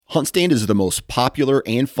HuntStand is the most popular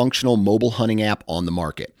and functional mobile hunting app on the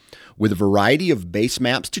market. With a variety of base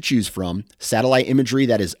maps to choose from, satellite imagery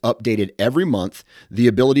that is updated every month, the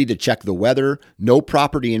ability to check the weather, know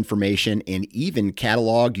property information, and even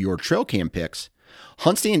catalog your trail cam pics,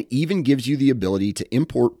 HuntStand even gives you the ability to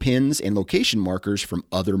import pins and location markers from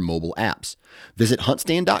other mobile apps. Visit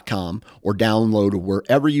huntstand.com or download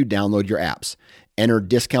wherever you download your apps. Enter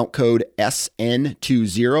discount code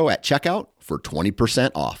SN20 at checkout for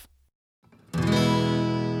 20% off.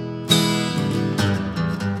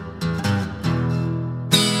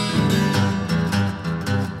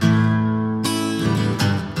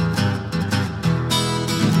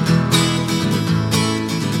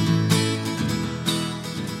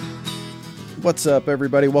 What's up,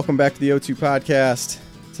 everybody? Welcome back to the O2 Podcast.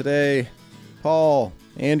 Today, Paul,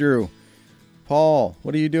 Andrew. Paul,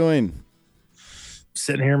 what are you doing?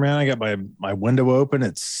 Sitting here, man. I got my window open.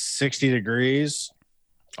 It's 60 degrees.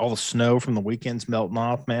 All the snow from the weekend's melting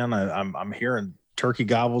off, man. I'm hearing turkey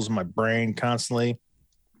gobbles in my brain constantly.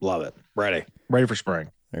 Love it. Ready for spring.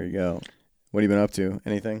 There you go. What have you been up to?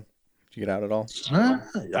 Anything? Did you get out at all?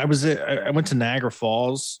 I went to Niagara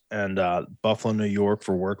Falls and Buffalo, New York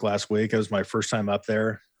for work last week. It was my first time up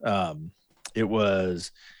there. It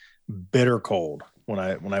was bitter cold when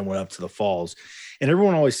I went up to the falls, and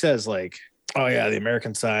everyone always says like, "Oh yeah, the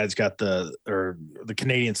American side's got the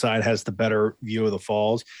Canadian side has the better view of the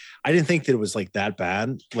falls." I didn't think that it was like that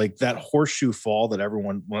bad. Like that horseshoe fall that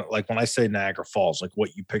everyone like when I say Niagara Falls, like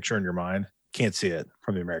what you picture in your mind, can't see it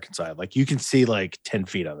from the American side. Like you can see like 10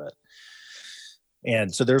 feet of it.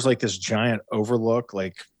 And so there's like this giant overlook,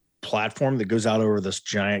 like platform that goes out over this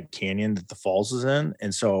giant canyon that the falls is in.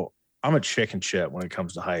 And so I'm a chicken shit when it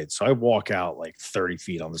comes to heights. So I walk out like 30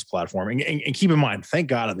 feet on this platform. And keep in mind, thank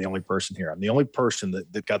God I'm the only person here. I'm the only person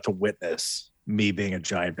that got to witness me being a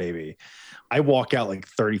giant baby. I walk out like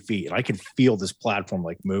 30 feet and I can feel this platform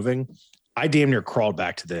like moving. I damn near crawled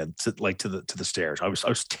back to the stairs. I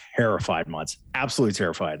was terrified once, absolutely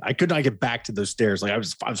terrified. I could not get back to those stairs. Like I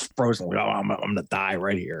was frozen. Like, oh, I'm gonna die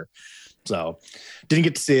right here. So didn't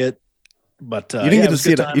get to see it, but you didn't get to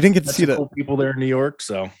see it. You didn't get to see it. Cool people there in New York.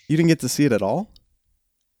 So you didn't get to see it at all.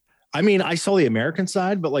 I mean, I saw the American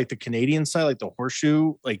side, but like the Canadian side, like the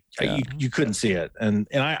horseshoe, like yeah. you couldn't see it. And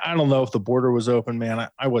I don't know if the border was open, man.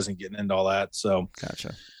 I wasn't getting into all that. So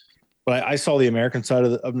gotcha. But I saw the American side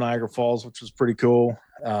of Niagara Falls, which was pretty cool.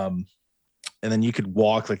 And then you could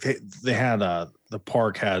walk like they had the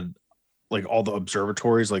park had like all the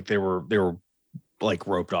observatories, like they were like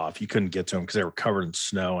roped off. You couldn't get to them because they were covered in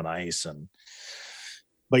snow and ice.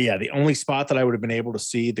 But yeah, the only spot that I would have been able to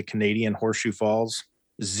see the Canadian Horseshoe Falls,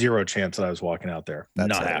 zero chance that I was walking out there. That's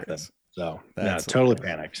not hilarious. happening. So That's totally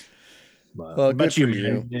panicked. But well, about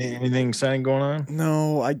you. Anything exciting going on?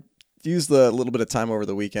 No, I used a little bit of time over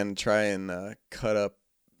the weekend to try and cut up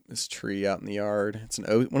this tree out in the yard. It's one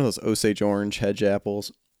of those Osage orange hedge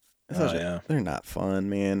apples. Yeah, they're not fun,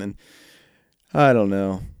 man. And I don't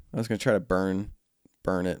know. I was gonna try to burn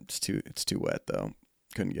it. It's too wet though.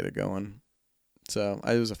 Couldn't get it going. So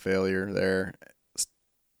it was a failure there. I'm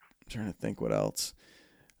trying to think what else.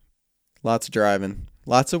 Lots of driving.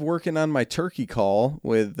 Lots of working on my turkey call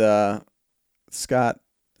with Scott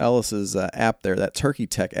Ellis's app there. That Turkey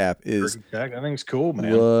Tech app is Turkey Tech. I think it's cool,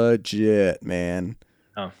 man. Legit, man.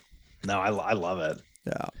 Oh no, I love it.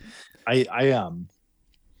 Yeah. I don't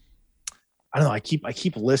know. I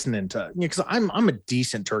keep listening to because I'm a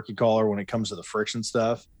decent turkey caller when it comes to the friction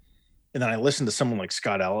stuff, and then I listen to someone like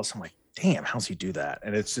Scott Ellis. I'm like, damn, how's he do that?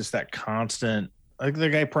 And it's just that constant. Like the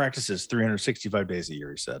guy practices 365 days a year.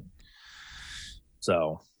 He said.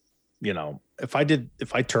 So, you know, if I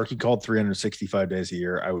turkey called 365 days a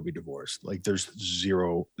year, I would be divorced. Like there's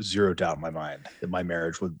zero doubt in my mind that my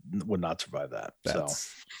marriage would not survive that.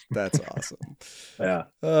 That's awesome. Yeah.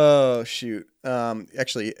 Oh shoot.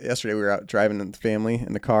 Actually yesterday we were out driving with the family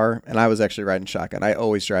in the car and I was actually riding shotgun. I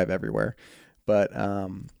always drive everywhere, but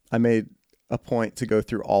I made a point to go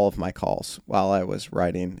through all of my calls while I was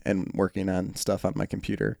riding and working on stuff on my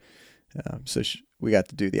computer. We got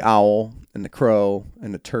to do the owl and the crow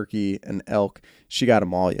and the turkey and elk. She got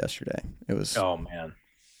them all yesterday. It was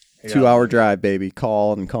 2-hour drive, baby.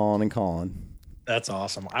 Calling. That's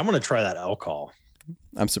awesome. I'm going to try that elk call.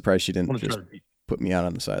 I'm surprised she didn't just put me out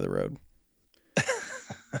on the side of the road.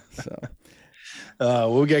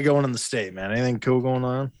 What we got going in the state, man? Anything cool going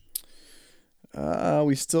on?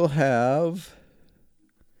 We still have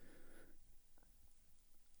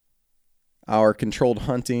our controlled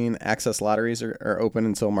hunting access lotteries are open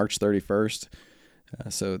until March 31st.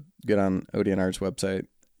 So get on ODNR's website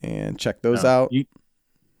and check those out.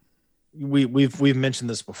 we've mentioned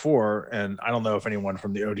this before, and I don't know if anyone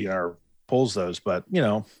from the ODNR pulls those, but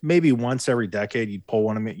maybe once every decade you'd pull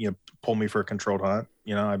one of me, pull me for a controlled hunt.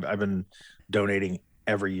 I've been donating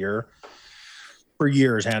every year for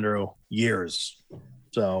years, Andrew, years.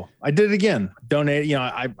 So I did it again. Donate.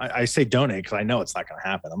 I say donate because I know it's not going to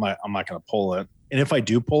happen. I'm not going to pull it. And if I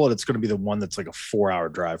do pull it, it's going to be the one that's like a 4-hour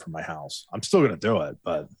drive from my house. I'm still going to do it,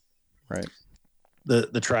 but right.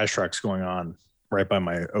 The trash truck's going on right by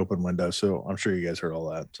my open window, so I'm sure you guys heard all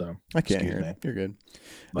that. So I can't hear it. You're good.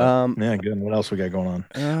 But, yeah, good. What else we got going on?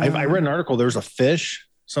 I read an article. There was a fish,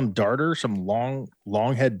 some darter, some long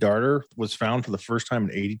head darter was found for the first time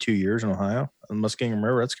in 82 years in Ohio, on the Muskingum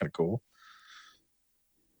River. That's kind of cool.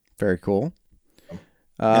 Very cool.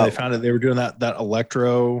 And they found it. They were doing that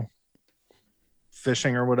electro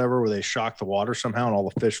fishing or whatever, where they shock the water somehow and all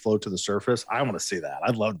the fish float to the surface. I want to see that.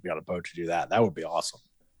 I'd love to be on a boat to do that. That would be awesome.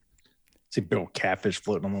 See big old catfish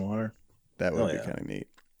floating on the water. That would be kind of neat.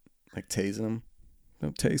 Like tasing them.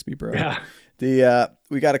 Don't tase me, bro. Yeah.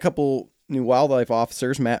 We got a couple new wildlife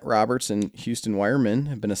officers. Matt Roberts and Houston Wireman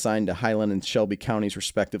have been assigned to Highland and Shelby counties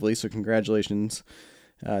respectively. So congratulations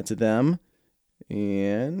to them.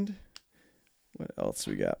 And what else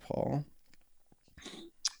we got, Paul?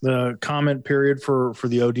 The comment period for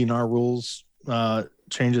the ODNR rules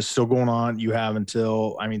changes still going on. You have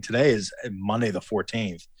until, today is Monday the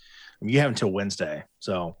 14th. You have until Wednesday.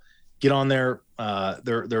 So get on there.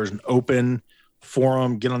 There's an open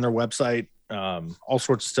forum. Get on their website. All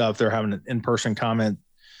sorts of stuff. They're having an in-person comment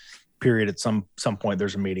period at some point.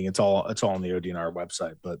 There's a meeting. It's all on the ODNR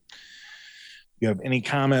website. But you have any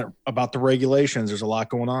comment about the regulations? There's a lot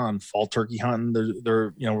going on. Fall turkey hunting.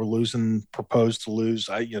 We're proposed to lose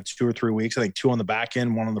 2 or 3 weeks. I think 2 on the back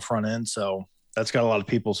end, 1 on the front end. So that's got a lot of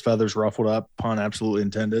people's feathers ruffled up. Pun absolutely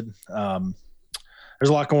intended. There's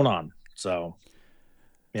a lot going on. So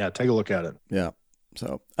yeah, take a look at it. Yeah.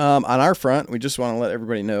 So on our front, we just want to let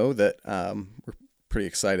everybody know that we're pretty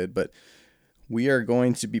excited, but we are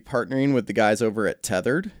going to be partnering with the guys over at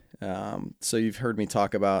Tethered. So you've heard me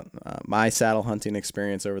talk about my saddle hunting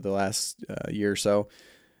experience over the last year or so.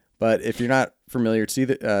 But if you're not familiar,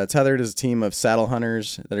 Tethered is a team of saddle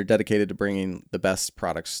hunters that are dedicated to bringing the best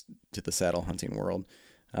products to the saddle hunting world.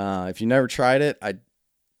 If you never tried it,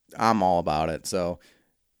 I'm all about it. So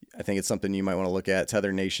I think it's something you might want to look at.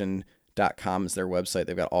 TetherNation.com is their website.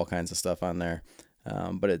 They've got all kinds of stuff on there.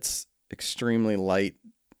 But it's extremely light,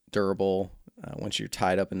 durable. Once you're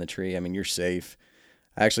tied up in the tree, you're safe.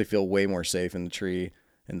 I actually feel way more safe in the tree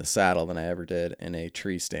in the saddle than I ever did in a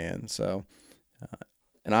tree stand. So,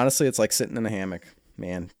 and honestly, it's like sitting in a hammock,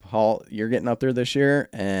 man. Paul, you're getting up there this year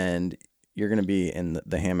and you're going to be in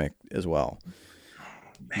the hammock as well.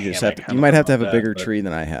 You might have to have a bigger tree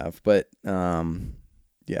than I have, but,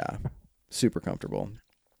 yeah, super comfortable.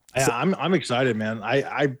 Yeah, I'm excited, man.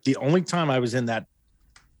 The only time I was in that,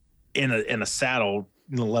 in a saddle,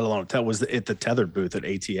 let alone was at the Tethered booth at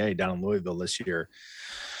ATA down in Louisville this year.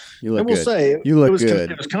 You look good. Say you look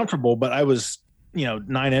good. It was comfortable, but I was,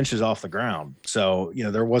 9 inches off the ground. So,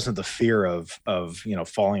 there wasn't the fear of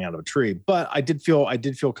falling out of a tree, but I did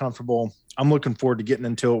feel comfortable. I'm looking forward to getting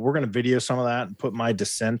into it. We're going to video some of that and put my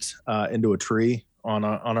descent into a tree on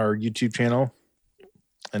our YouTube channel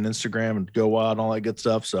and Instagram and Go Wild and all that good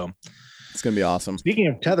stuff. So it's going to be awesome. Speaking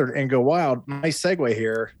of Tethered and Go Wild, nice segue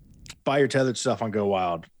here. Buy your Tethered stuff on Go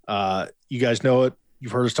Wild. You guys know it.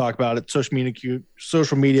 You've heard us talk about it. Social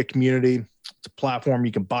media community. It's a platform.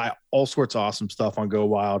 You can buy all sorts of awesome stuff on Go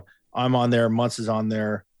Wild. I'm on there. Mutz is on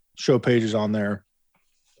there. Show Page is on there.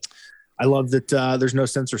 I love that there's no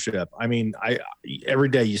censorship. Every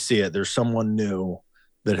day you see it. There's someone new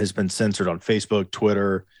that has been censored on Facebook,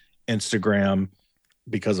 Twitter, Instagram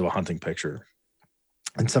because of a hunting picture.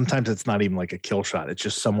 And sometimes it's not even like a kill shot. It's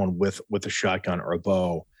just someone with a shotgun or a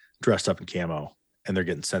bow dressed up in camo, and they're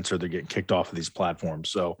getting censored. They're getting kicked off of these platforms.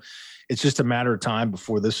 So it's just a matter of time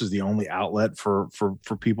before this is the only outlet for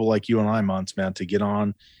people like you and I, Mutz, man, to get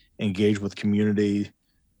on, engage with community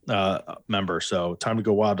members. So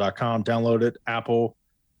timetogowild.com, download it, Apple,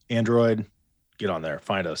 Android, get on there,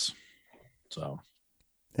 find us. So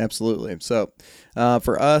absolutely. So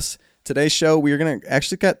for us, today's show, we're going to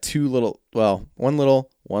actually got one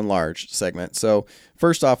little, one large segment. So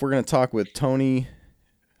first off, we're going to talk with Tony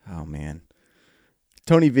V.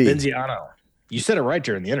 Venziano. You said it right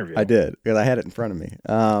during the interview. I did, because I had it in front of me.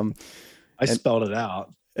 I spelled it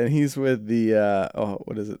out. And he's with the,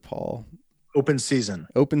 what is it, Paul? Open Season.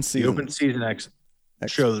 The Open Season X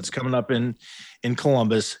show that's coming up in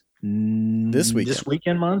Columbus this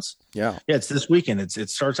weekend, Mutz. Yeah, it's this weekend. It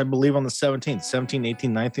starts, I believe, on the 17th, 18th,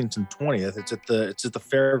 19th, and 20th. It's at the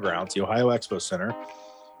fairgrounds, the Ohio Expo Center.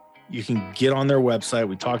 You can get on their website.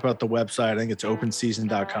 We talked about the website. I think it's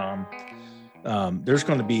openseason.com. There's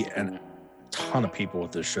going to be a ton of people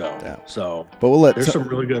at this show. Yeah. So, but there's some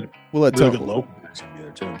really good good local guys going to be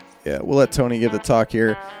there too. Yeah, we'll let Tony give the talk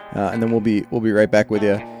here, and then we'll be right back with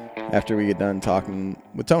you after we get done talking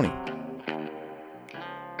with Tony.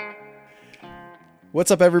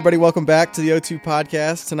 What's up, everybody? Welcome back to the O2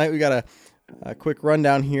 Podcast. Tonight we got a quick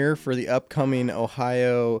rundown here for the upcoming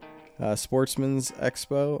Ohio Sportsman's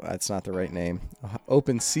Expo. That's not the right name.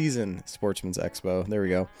 Open Season Sportsman's Expo. There we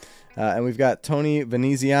go. And we've got Tony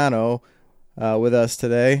Veneziano with us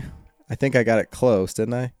today. I think I got it close,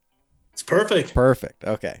 didn't I? It's perfect. Perfect.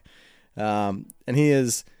 Okay. And he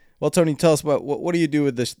is, well, Tony, tell us about what do you do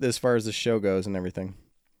with this as far as the show goes and everything?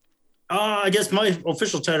 I guess my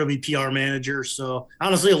official title would be PR manager. So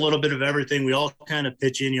honestly, a little bit of everything. We all kind of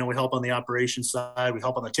pitch in, we help on the operations side. We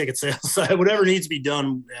help on the ticket sales side, whatever needs to be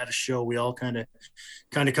done at a show. We all kind of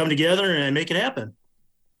come together and make it happen.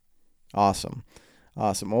 Awesome.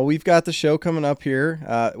 Well, we've got the show coming up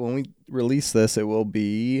here. When we release this, it will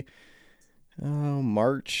be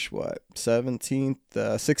March 17th,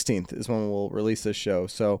 16th is when we'll release this show.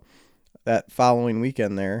 So that following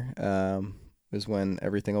weekend there is when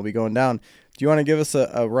everything will be going down. Do you want to give us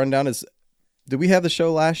a rundown? Did we have the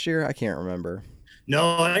show last year? I can't remember.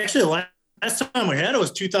 No, actually, last time we had it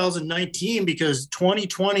was 2019 because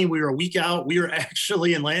 2020 we were a week out. We were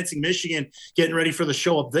actually in Lansing, Michigan, getting ready for the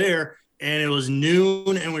show up there. And it was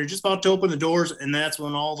noon, and we were just about to open the doors, and that's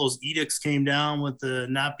when all those edicts came down with the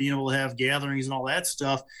not being able to have gatherings and all that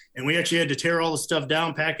stuff. And we actually had to tear all the stuff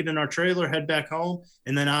down, pack it in our trailer, head back home.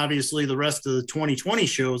 And then obviously the rest of the 2020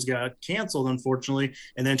 shows got canceled, unfortunately.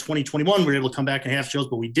 And then 2021, we were able to come back and have shows,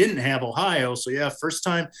 but we didn't have Ohio. So, yeah, first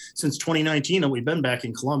time since 2019 that we've been back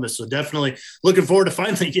in Columbus. So definitely looking forward to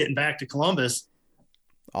finally getting back to Columbus.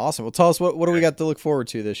 Awesome. Well, tell us, what do we got to look forward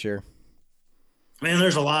to this year? Man,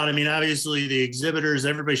 there's a lot. I mean, obviously the exhibitors,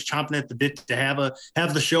 everybody's chomping at the bit to have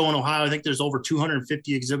the show in Ohio. I think there's over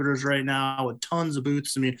 250 exhibitors right now with tons of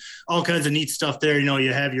booths. I mean, all kinds of neat stuff there.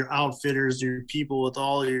 You have your outfitters, your people with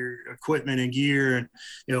all your equipment and gear.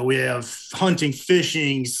 And, we have hunting,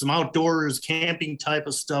 fishing, some outdoors, camping type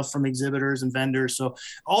of stuff from exhibitors and vendors. So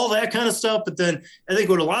all that kind of stuff. But then I think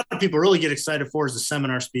what a lot of people really get excited for is the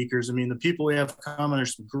seminar speakers. I mean, the people we have coming are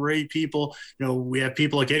some great people. We have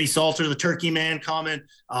people like Eddie Salter, the Turkey Man, comment.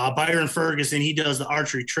 Byron Ferguson, he does the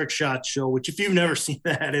archery trick shot show, which if you've never seen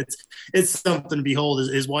that, it's something to behold.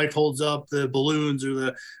 His wife holds up the balloons or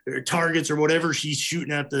the targets or whatever she's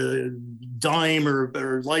shooting at, the dime or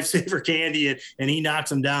lifesaver candy, and he knocks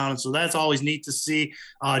them down. And so that's always neat to see.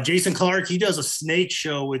 Jason Clark, he does a snake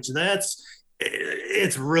show, which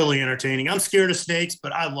it's really entertaining. I'm scared of snakes,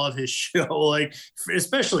 but I love his show, like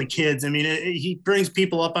especially kids. I mean, he brings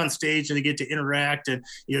people up on stage and they get to interact, and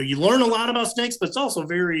you learn a lot about snakes, but it's also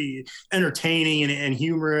very entertaining and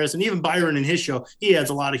humorous. And even Byron in his show, he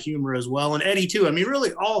adds a lot of humor as well. And Eddie too. I mean,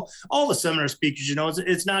 really all the seminar speakers,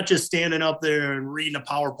 it's not just standing up there and reading a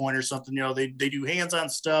PowerPoint or something. They do hands-on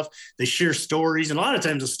stuff. They share stories, and a lot of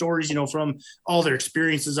times the stories, from all their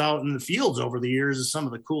experiences out in the fields over the years is some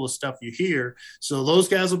of the coolest stuff you hear. So those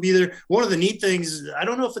guys will be there. One of the neat things, I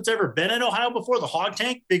don't know if it's ever been in Ohio before, the Hog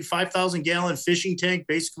Tank, big 5,000-gallon fishing tank,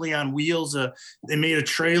 basically on wheels. They made a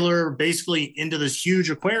trailer basically into this huge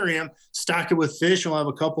aquarium, stock it with fish. We'll have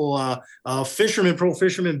a couple fishermen, pro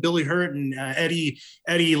fishermen, Billy Hurt and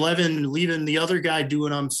Eddie Levin leaving the other guy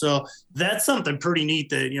doing them. So that's something pretty neat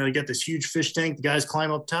that, you get this huge fish tank. The guys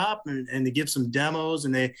climb up top and they give some demos,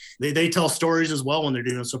 and they tell stories as well when they're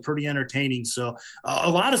doing it. So pretty entertaining. So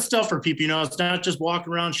a lot of stuff for people, it's not just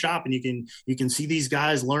walking around shopping. You can see these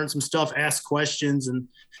guys, learn some stuff, ask questions. And,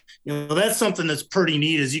 that's something that's pretty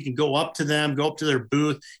neat is you can go up to them, go up to their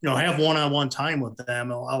booth, have one-on-one time with them.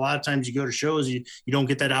 A lot of times you go to shows, you don't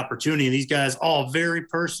get that opportunity. And these guys all very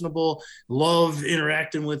personable, love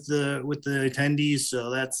interacting with the attendees. So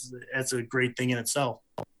that's a great thing in itself.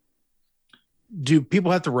 Do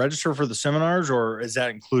people have to register for the seminars, or is that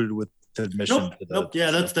included with admission? Nope.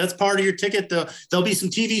 Yeah, that's part of your ticket. There'll be some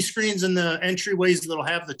TV screens in the entryways that'll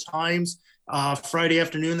have the times. Friday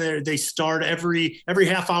afternoon, they start every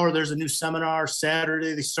half hour. There's a new seminar.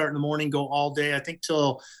 Saturday, they start in the morning, go all day, I think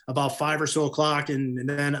till about 5 or so o'clock. And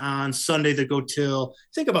then on Sunday, they go till,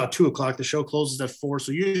 I think about 2 o'clock. The show closes at 4.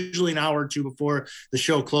 So usually an hour or two before the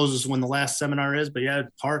show closes when the last seminar is. But yeah,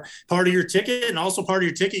 part of your ticket, and also part of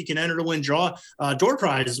your ticket, you can enter to win door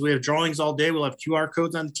prizes. We have drawings all day. We'll have QR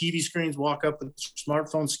codes on the TV screens, walk up with your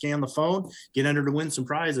smartphone, scan the phone, get entered to win some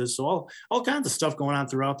prizes. So all kinds of stuff going on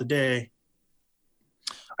throughout the day.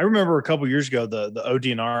 I remember a couple years ago, the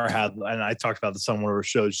ODNR had, and I talked about this on one of our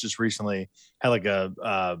shows just recently, had like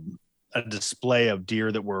a display of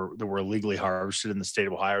deer that were illegally harvested in the state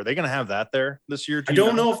of Ohio. Are they going to have that there this year? I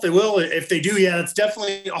don't know if they will. If they do, yeah, it's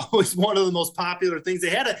definitely always one of the most popular things. They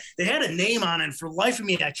had a name on it. For the life of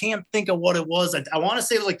me, I can't think of what it was. I want to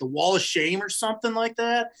say it was like the Wall of Shame or something like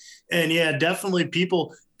that. And yeah, definitely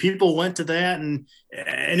people went to that, and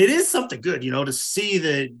it is something good, to see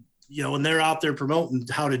that, when they're out there promoting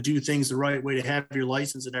how to do things the right way to have your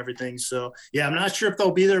license and everything. So yeah, I'm not sure if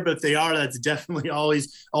they'll be there, but if they are, that's definitely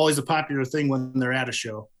always a popular thing when they're at a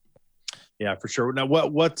show. Yeah, for sure. Now,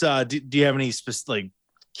 what do you have any specific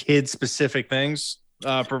kid specific things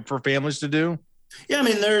for families to do? Yeah, I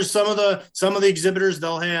mean, there's some of the exhibitors,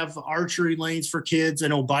 they'll have archery lanes for kids. I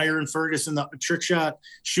know Byron Ferguson, the trick shot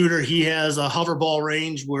shooter, he has a hover ball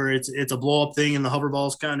range where it's a blow up thing and the hover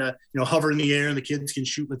balls kind of, hover in the air and the kids can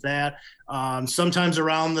shoot with that. Sometimes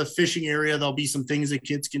around the fishing area, there'll be some things that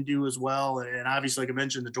kids can do as well. And obviously, like I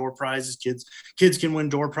mentioned, the door prizes, kids can win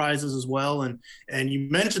door prizes as well. And you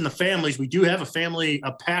mentioned the families. We do have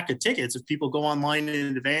a pack of tickets. If people go online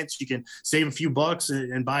in advance, you can save a few bucks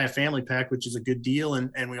and buy a family pack, which is a good deal.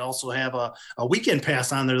 And we also have a weekend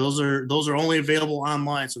pass on there. Those are only available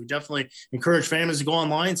online. So we definitely encourage families to go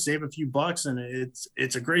online, save a few bucks. And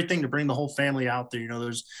it's a great thing to bring the whole family out there.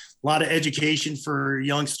 There's a lot of education for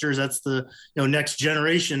youngsters. That's the next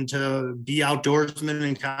generation to be outdoorsmen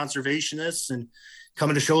and conservationists, and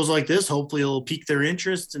coming to shows like this, hopefully it'll pique their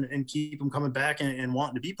interest and keep them coming back and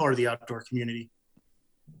wanting to be part of the outdoor community.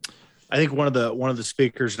 I think one of the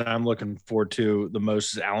speakers that I'm looking forward to the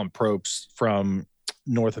most is Alan Probst from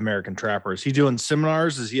North American Trapper. Is he doing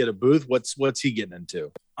seminars? Is he at a booth? What's he getting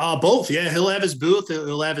into? Both. Yeah, he'll have his booth.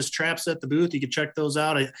 He'll have his traps at the booth. You can check those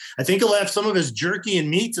out. I think he'll have some of his jerky and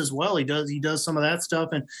meats as well. He does some of that stuff,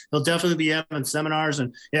 and he'll definitely be having seminars.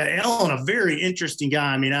 And yeah, Alan, a very interesting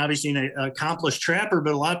guy. I mean, obviously an accomplished trapper,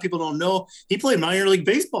 but a lot of people don't know he played minor league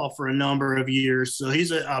baseball for a number of years. So he's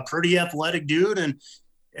a pretty athletic dude,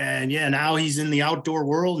 and yeah, now he's in the outdoor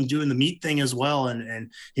world and doing the meat thing as well. And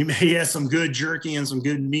he has some good jerky and some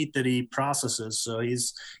good meat that he processes. So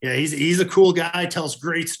he's a cool guy, tells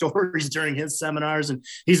great stories during his seminars. And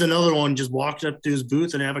he's another one, just walked up to his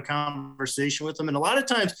booth and have a conversation with him. And a lot of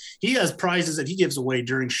times he has prizes that he gives away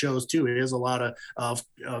during shows too. He has a lot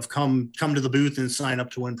of come to the booth and sign up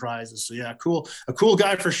to win prizes. So yeah, a cool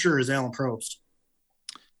guy for sure is Alan Probst.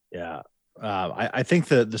 Yeah. I think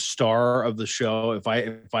the star of the show, if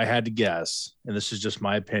I had to guess, and this is just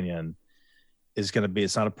my opinion, is going to be,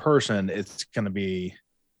 it's not a person, it's going to be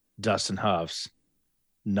Dustin Huff's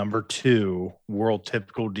number 2 world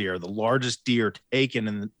typical deer, the largest deer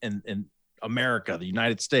taken in America, the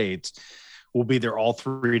United States, will be there all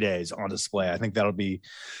 3 days on display. I think that'll be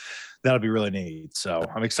really neat. So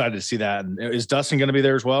I'm excited to see that. And is Dustin going to be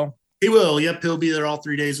there as well? He will. Yep, he'll be there all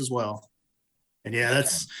 3 days as well. And yeah,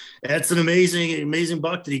 that's an amazing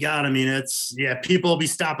buck that he got. I mean, people will be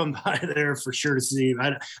stopping by there for sure to see. I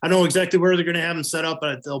don't know exactly where they're going to have him set up,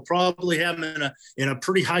 but they'll probably have him in a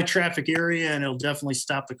pretty high traffic area, and it'll definitely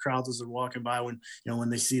stop the crowds as they're walking by when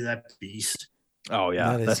they see that beast. Oh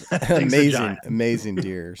yeah, that amazing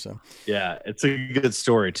deer. So yeah, it's a good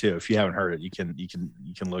story too. If you haven't heard it, you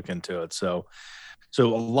can look into it. So a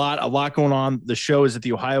lot going on. The show is at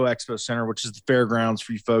the Ohio Expo Center, which is the fairgrounds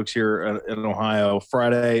for you folks here in Ohio,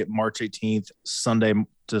 Friday, March 18th, Sunday,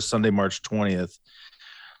 March 20th.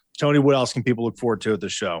 Tony, what else can people look forward to at the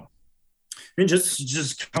show? I mean,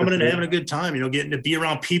 just coming and having a good time, getting to be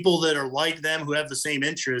around people that are like them, who have the same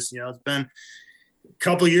interests. It's been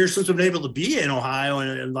couple of years since we've been able to be in Ohio,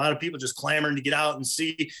 and a lot of people just clamoring to get out and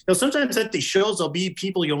see. Sometimes at these shows there'll be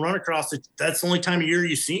people you'll run across that's the only time of year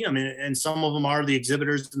you see them, and some of them are the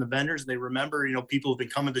exhibitors and the vendors. They remember, people have been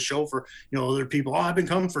coming to the show for, other people. I've been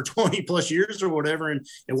coming for 20 plus years or whatever, and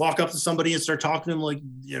they walk up to somebody and start talking to them like,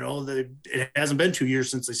 it hasn't been 2 years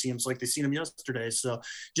since they see them. It's like they seen them yesterday. So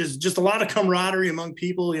just a lot of camaraderie among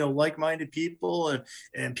people, like-minded people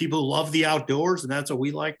and people who love the outdoors, and that's what we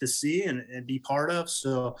like to see and be part of.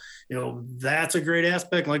 So, that's a great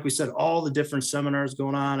aspect. Like we said, all the different seminars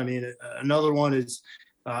going on. I mean, another one is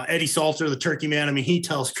Eddie Salter, the Turkey Man. I mean, he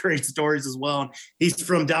tells great stories as well. And he's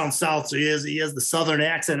from down south, so he has the Southern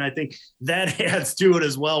accent. I think that adds to it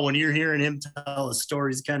as well. When you're hearing him tell his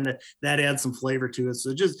stories, that adds some flavor to it.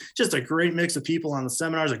 So just a great mix of people on the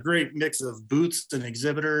seminars, a great mix of booths and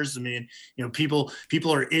exhibitors. I mean, people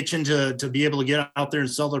are itching to be able to get out there and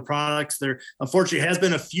sell their products. There, unfortunately, has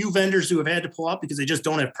been a few vendors who have had to pull out because they just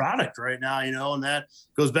don't have product right now, and that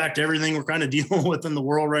goes back to everything we're kind of dealing with in the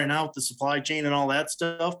world right now with the supply chain and all that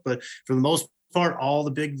stuff. But for the most part, all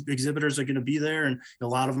the big exhibitors are going to be there, and a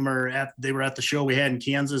lot of them were at the show we had in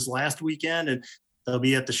Kansas last weekend, and they'll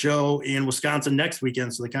be at the show in Wisconsin next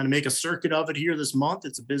weekend. So they kind of make a circuit of it here this month.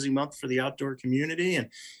 It's a busy month for the outdoor community, and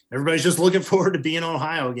everybody's just looking forward to being in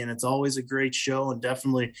Ohio again. It's always a great show, and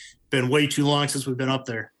definitely been way too long since we've been up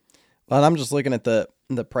there. Well, I'm just looking at the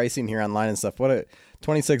pricing here online and stuff. What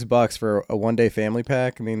 $26 for a 1-day family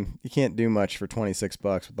pack? I mean, you can't do much for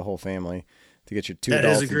 $26 with the whole family to get your two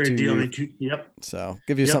adults. That is a great deal. Yep. So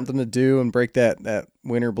give you something to do and break that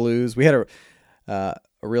winter blues. We had a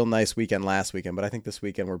real nice weekend last weekend, but I think this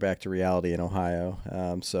weekend we're back to reality in Ohio.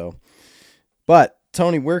 But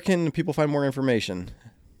Tony, where can people find more information?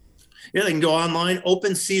 Yeah, they can go online,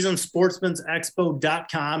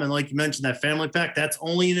 openseasonsportsmansexpo.com. And like you mentioned, that family pack, that's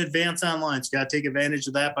only in advance online. So you got to take advantage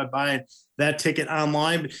of that by buying that ticket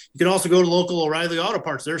online. But you can also go to local O'Reilly Auto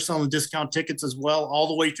Parts. They're selling discount tickets as well all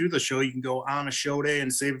the way through the show. You can go on a show day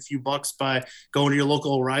and save a few bucks by going to your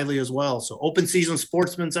local O'Reilly as well. So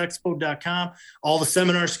openseasonsportsmansexpo.com. All the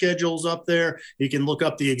seminar schedules up there. You can look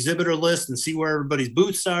up the exhibitor list and see where everybody's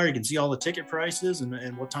booths are. You can see all the ticket prices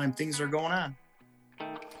and what time things are going on.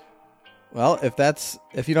 Well, if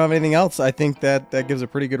you don't have anything else, I think that gives a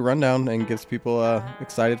pretty good rundown and gets people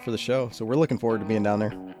excited for the show. So we're looking forward to being down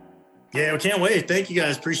there. Yeah, we can't wait. Thank you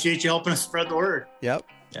guys. Appreciate you helping us spread the word. Yep.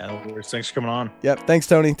 Yeah, no worries. Thanks for coming on. Yep. Thanks,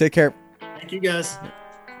 Tony. Take care. Thank you, guys.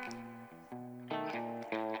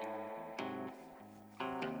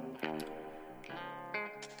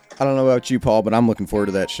 I don't know about you, Paul, but I'm looking forward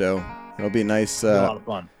to that show. It'll be nice. A lot of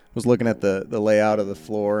fun. Was looking at the layout of the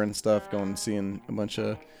floor and stuff, going and seeing a bunch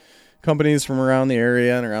of companies from around the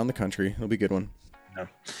area and around the country. It'll be a good one. Yeah,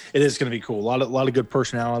 it is going to be cool. A lot of good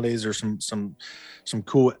personalities. There's some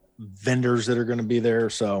cool vendors that are going to be there.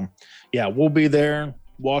 So yeah, we'll be there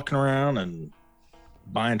walking around and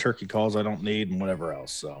buying turkey calls I don't need and whatever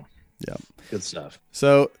else. So yeah, good stuff.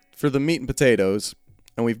 So for the meat and potatoes,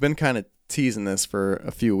 and we've been kind of teasing this for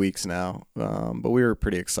a few weeks now, but we were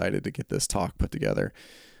pretty excited to get this talk put together.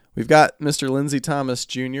 We've got Mr. Lindsey Thomas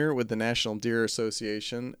Jr. with the National Deer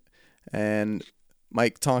Association and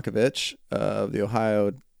Mike Tonkovich of the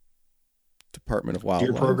Ohio Department of Wildlife.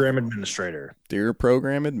 Deer Program Administrator. Deer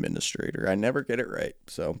Program Administrator. I never get it right.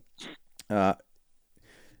 So, and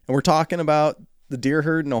we're talking about the deer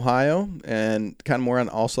herd in Ohio and kind of more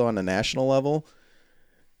also on a national level.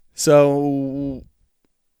 So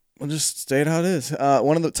we'll just state how it is.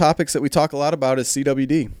 One of the topics that we talk a lot about is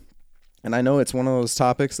CWD. And I know it's one of those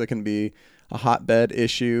topics that can be a hotbed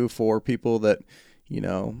issue for people that,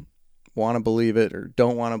 want to believe it or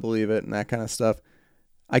don't want to believe it and that kind of stuff.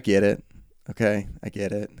 I get it. Okay. I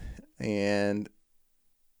get it. And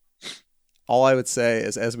all I would say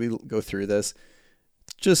is as we go through this,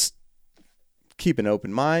 just keep an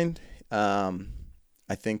open mind. I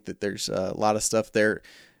think that there's a lot of stuff there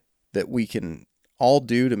that we can all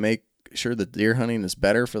do to make sure that deer hunting is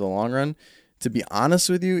better for the long run. To be honest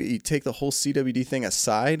with you, you take the whole CWD thing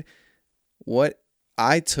aside, what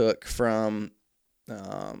I took from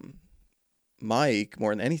Mike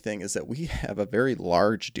more than anything is that we have a very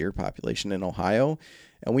large deer population in Ohio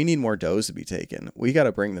and we need more does to be taken. We got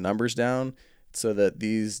to bring the numbers down so that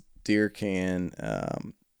these deer can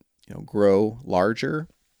grow larger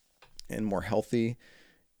and more healthy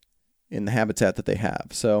in the habitat that they have.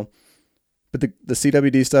 So, but the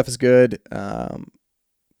CWD stuff is good.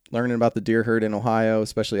 Learning about the deer herd in Ohio,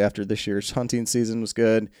 especially after this year's hunting season, was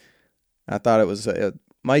good. I thought it was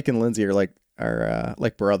Mike and Lindsey are like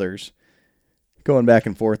brothers, going back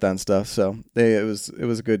and forth on stuff. So it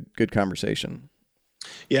was a good conversation.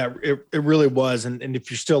 Yeah, it really was. And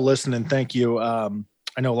if you're still listening, thank you. I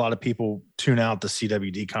know a lot of people tune out the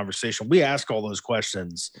CWD conversation. We ask all those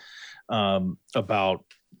questions about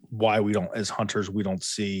why we don't, as hunters, we don't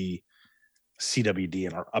see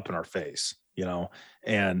CWD up in our face.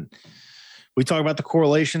 And we talk about the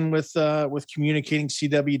correlation with communicating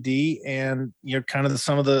CWD and, kind of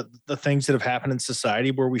some of the things that have happened in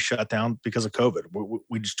society where we shut down because of COVID.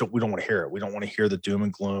 We don't want to hear it. We don't want to hear the doom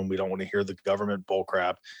and gloom. We don't want to hear the government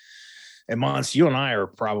bullcrap. And Mons, you and I are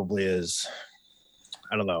probably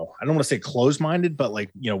I don't know. I don't want to say closed-minded, but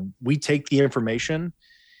we take the information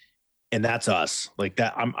and that's us. Like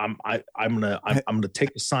that. I'm gonna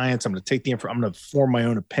take the science. I'm gonna take the I'm gonna form my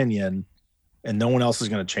own opinion, and no one else is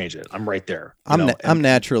gonna change it. I'm right there. I'm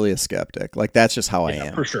naturally a skeptic. Like that's just how I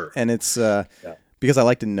am, for sure. And it's because I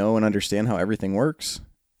like to know and understand how everything works.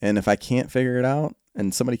 And if I can't figure it out,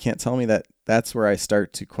 and somebody can't tell me that, that's where I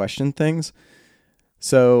start to question things.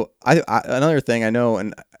 So I another thing I know,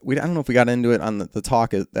 and I don't know if we got into it on the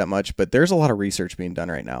talk that much, but there's a lot of research being done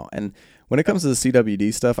right now. And when it comes to the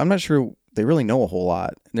CWD stuff, I'm not sure they really know a whole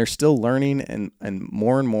lot. And they're still learning and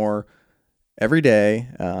more every day.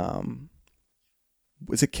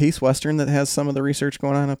 Was it Case Western that has some of the research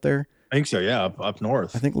going on up there? I think so, yeah, up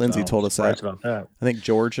north. I think Lindsay told us that. About that. I think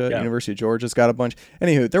Georgia, University of Georgia's got a bunch.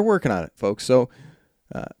 Anywho, they're working on it, folks. So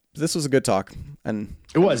this was a good talk. And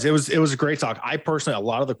it was a great talk. I personally, a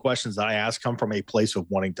lot of the questions that I ask come from a place of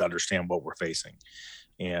wanting to understand what we're facing.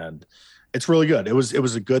 And it's really good. It was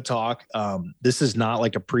a good talk. This is not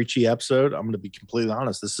like a preachy episode. I'm going to be completely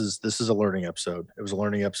honest. This is a learning episode. It was a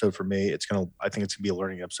learning episode for me. I think it's going to be a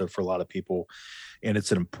learning episode for a lot of people, and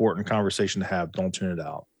it's an important conversation to have. Don't tune it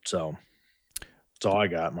out. So that's all I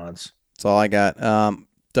got, Monts. That's all I got.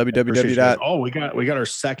 www. Oh, we got our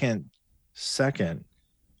second.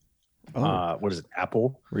 What is it?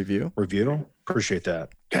 Apple review. Appreciate that.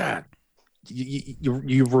 God,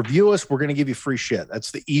 you review us, we're going to give you free shit. That's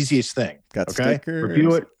the easiest thing. Got stickers.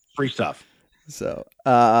 Review it, free stuff. So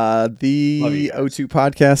the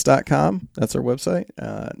o2podcast.com, that's our website.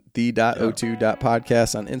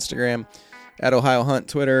 The.o2.podcast on Instagram, at Ohio Hunt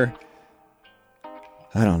Twitter.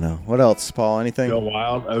 I don't know what else, Paul. Anything? Go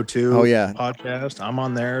Wild O2. Oh yeah, podcast. I'm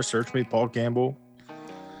on there. Search me, Paul Campbell.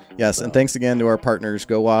 Yes, and thanks again to our partners,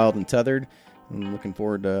 Go Wild and Tethered. I'm looking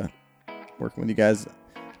forward to working with you guys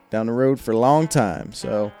down the road for a long time.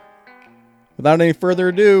 So, without any further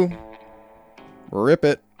ado, rip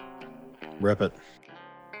it.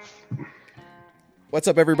 What's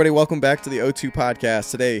up, everybody? Welcome back to the O2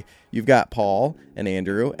 Podcast. Today, you've got Paul and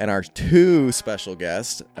Andrew and our two special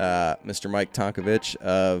guests, Mr. Mike Tonkovich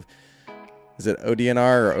of, is it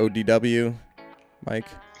ODNR or ODW, Mike?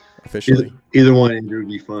 Officially, either one, Andrew, would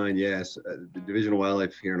be fine. Yes, the Division of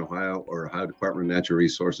Wildlife here in Ohio, or Ohio Department of Natural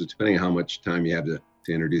Resources, depending on how much time you have to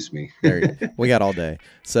introduce me. We got all day.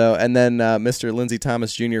 So, and then Mr. Lindsey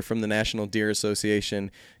Thomas Jr. from the National Deer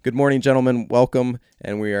Association. Good morning, gentlemen. Welcome,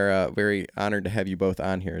 and we are very honored to have you both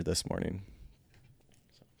on here this morning.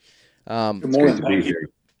 Good morning. To be here.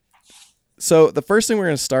 So, the first thing we're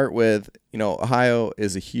going to start with, Ohio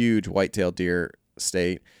is a huge whitetail deer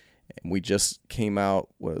state. And we just came out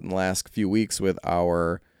in the last few weeks with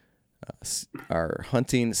our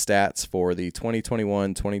hunting stats for the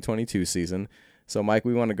 2021-2022 season. So, Mike,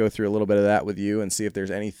 we want to go through a little bit of that with you and see if there's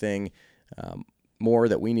anything more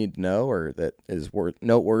that we need to know or that is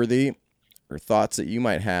noteworthy or thoughts that you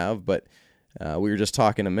might have. But we were just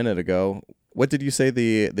talking a minute ago. What did you say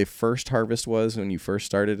the first harvest was when you first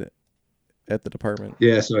started at the department?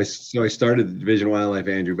 Yeah, so I started the Division of Wildlife,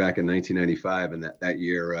 Andrew, back in 1995, and that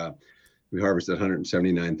year we harvested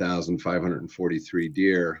 179,543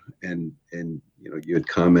 deer, and you had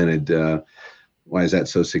commented, why is that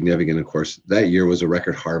so significant? Of course, that year was a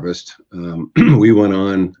record harvest. We went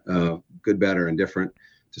on, good, bad, or indifferent,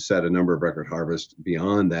 to set a number of record harvests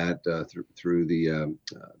beyond that through the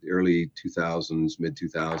early 2000s, mid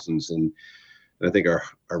 2000s, and I think our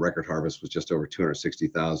record harvest was just over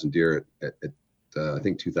 260,000 deer at I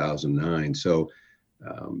think 2009. So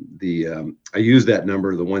I use that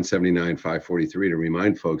number, the 179,543, to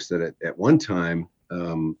remind folks that at one time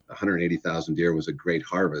 180,000 deer was a great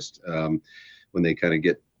harvest. When they kind of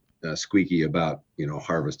get squeaky about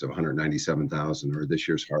harvest of 197,000, or this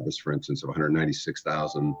year's harvest, for instance, of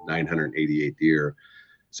 196,988 deer.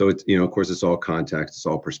 So it's of course it's all context, it's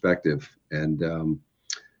all perspective, and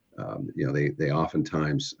they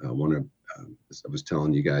oftentimes want to. I was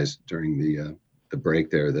telling you guys during the break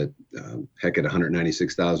there that heck, at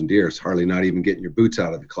 196,000 deer, it's hardly not even getting your boots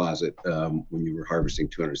out of the closet when you were harvesting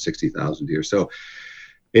 260,000 deer. So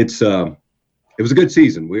it was a good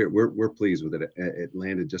season. We're pleased with it. It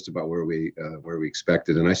landed just about where we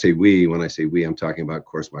expected. And I say we. When I say we, I'm talking about, of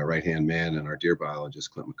course, my right hand man and our deer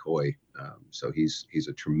biologist, Clint McCoy. So he's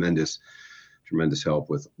a tremendous help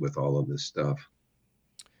with all of this stuff.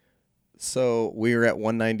 So we were at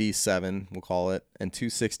 197, we'll call it, and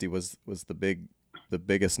 260 was the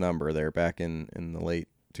biggest number there back in the late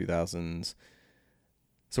 2000s.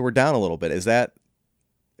 So we're down a little bit. Was that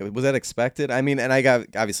expected? I mean, and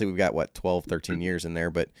obviously we've got 12, 13 years in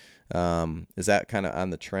there, but is that kind of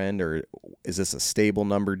on the trend, or is this a stable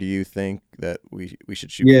number? Do you think that we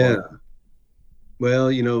should shoot for?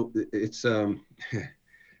 Well, it's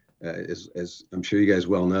as I'm sure you guys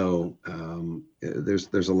well know,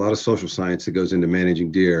 there's a lot of social science that goes into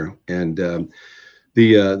managing deer, and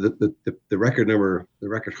the record number, the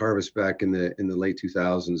record harvest back in the late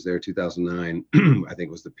 2000s, there 2009, I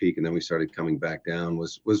think was the peak, and then we started coming back down.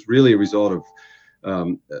 Was really a result of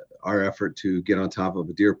our effort to get on top of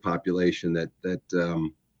a deer population that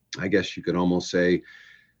I guess you could almost say,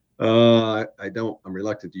 I'm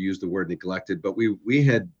reluctant to use the word neglected, but we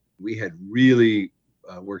had really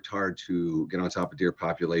worked hard to get on top of deer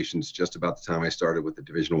populations just about the time I started with the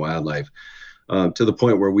Division of Wildlife, to the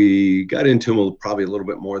point where we got into them probably a little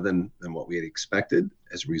bit more than what we had expected.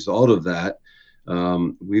 As a result of that,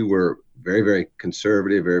 we were very, very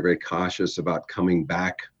conservative, very, very cautious about coming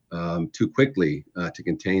back too quickly to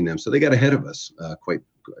contain them. So they got ahead of us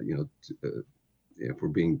if we're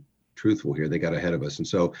being truthful here, they got ahead of us. And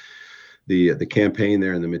so the campaign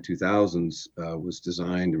there in the mid 2000s was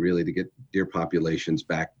designed really to get deer populations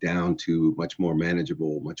back down to much more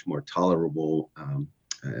manageable, much more tolerable,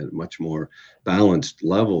 and much more balanced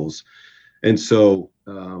levels. And so,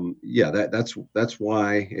 that's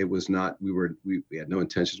why it was not, we had no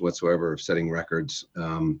intentions whatsoever of setting records.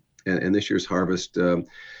 And this year's harvest, the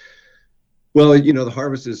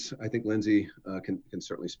harvest is, I think Lindsay can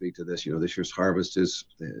certainly speak to this. This year's harvest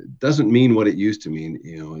doesn't mean what it used to mean,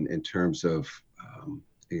 in terms of,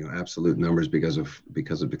 absolute numbers because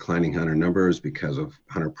of declining hunter numbers, because of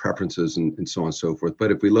hunter preferences and so on and so forth. But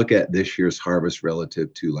if we look at this year's harvest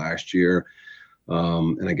relative to last year,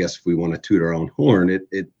 and I guess if we want to toot our own horn,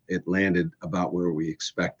 it landed about where we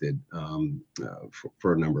expected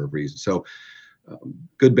for a number of reasons. So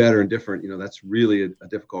good, better, and different, that's really a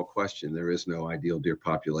difficult question. There is no ideal deer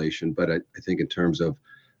population, but I think in terms of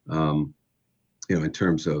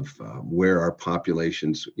where our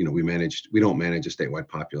populations, we don't manage a statewide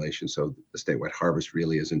population, so the statewide harvest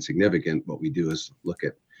really is insignificant. What we do is look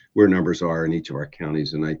at where numbers are in each of our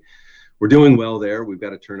counties, and we're doing well there. We've got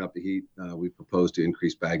to turn up the heat. We propose to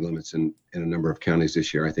increase bag limits in a number of counties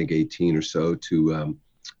this year, I think 18 or so, to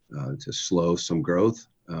slow some growth.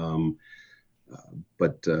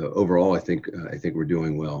 But overall, I think we're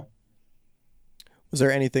doing well. Was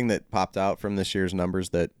there anything that popped out from this year's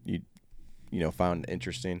numbers that you found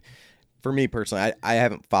interesting? For me personally, I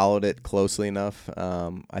haven't followed it closely enough.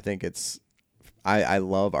 I think I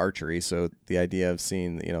love archery, so the idea of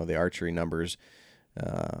seeing the archery numbers,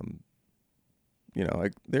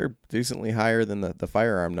 they're decently higher than the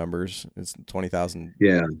firearm numbers. It's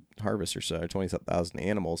 20,000 harvests or so, 20,000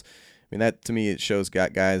 animals. I mean, that to me, it shows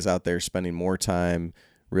guys out there spending more time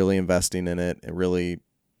really investing in it and really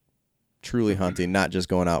truly hunting, not just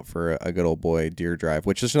going out for a good old boy deer drive,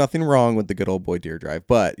 which is nothing wrong with the good old boy deer drive,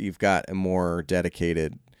 but you've got a more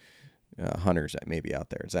dedicated hunters that may be out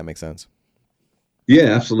there. Does that make sense?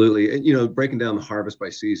 Yeah, absolutely. And, breaking down the harvest by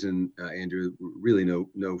season, Andrew, really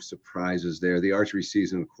no surprises there. The archery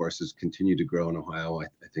season, of course, has continued to grow in Ohio. I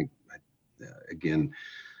think, again,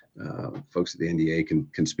 folks at the NDA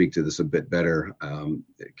can speak to this a bit better,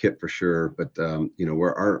 Kip for sure. But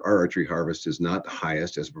where our archery harvest is not the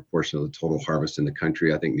highest as a proportion of the total harvest in the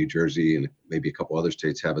country. I think New Jersey and maybe a couple other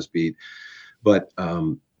states have us beat. But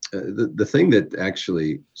the thing that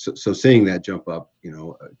actually, so seeing that jump up,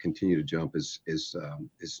 continue to jump is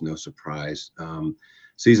no surprise.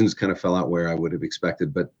 Seasons kind of fell out where I would have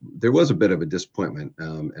expected, but there was a bit of a disappointment.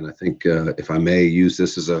 And I think if I may use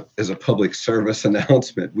this as a public service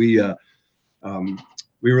announcement, we were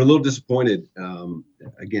a little disappointed.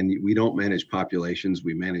 Again, we don't manage populations.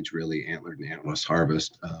 We manage really antlered and antlerless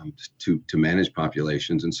harvest to manage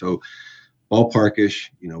populations. And so ballparkish,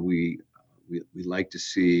 we like to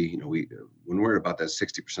see, when we're at about that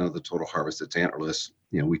 60% of the total harvest that's antlerless,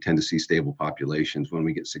 we tend to see stable populations. When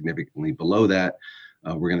we get significantly below that,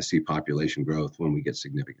 we're going to see population growth. When we get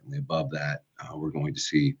significantly above that, we're going to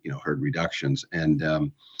see, herd reductions.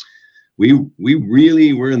 And we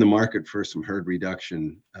really were in the market for some herd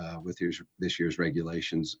reduction with this year's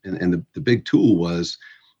regulations. And the big tool was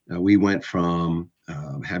we went from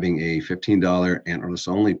having a $15 antlerless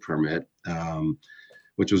only permit,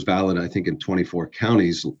 which was valid, I think, in 24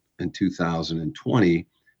 counties in 2020,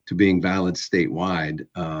 to being valid statewide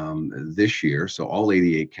this year. So all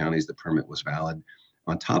 88 counties, the permit was valid.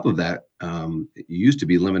 On top of that, it used to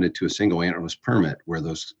be limited to a single antlerless permit where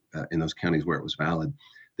in those counties where it was valid.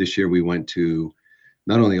 This year, we went to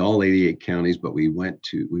not only all 88 counties, but we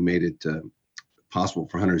made it possible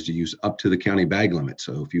for hunters to use up to the county bag limit.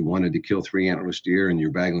 So if you wanted to kill 3 antlerless deer and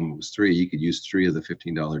your bag limit was 3, you could use 3 of the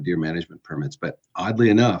 $15 deer management permits. But oddly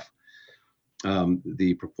enough,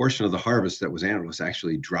 the proportion of the harvest that was antlerless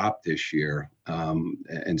actually dropped this year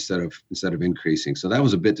instead of increasing. So that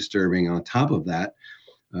was a bit disturbing. On top of that,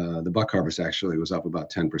 the buck harvest actually was up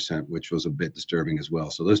about 10%, which was a bit disturbing as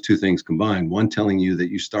well. So those two things combined, one telling you that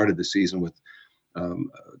you started the season with a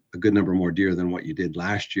good number more deer than what you did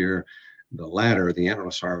last year. The latter, the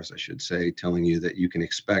antlerless harvest, I should say, telling you that you can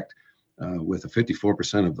expect with a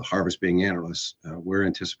 54% of the harvest being antlerless, we're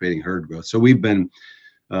anticipating herd growth. So we've been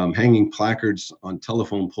hanging placards on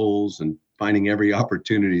telephone poles and finding every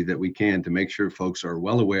opportunity that we can to make sure folks are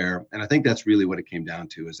well aware. And I think that's really what it came down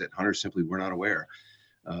to, is that hunters simply were not aware.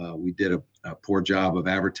 We did a poor job of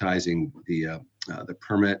advertising the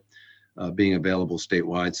permit being available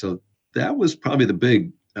statewide. So that was probably the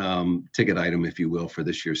big ticket item, if you will, for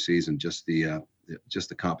this year's season, just the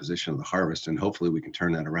composition of the harvest. And hopefully we can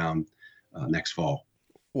turn that around next fall.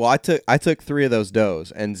 Well, I took 3 of those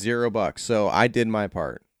does and $0, so I did my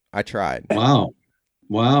part. I tried. Wow.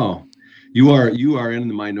 You are in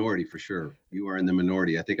the minority for sure. You are in the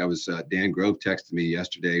minority. I think I was Dan Grove texted me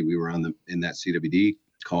yesterday. We were in that CWD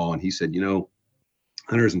call, and he said,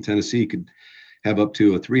 hunters in Tennessee could have up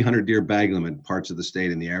to a 300 deer bag limit in parts of the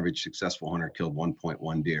state, and the average successful hunter killed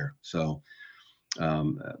 1.1 deer. So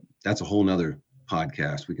that's a whole nother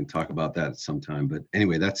podcast. We can talk about that sometime. But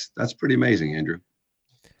anyway, that's pretty amazing, Andrew.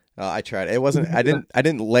 I tried. It wasn't. I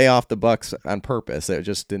didn't lay off the bucks on purpose. It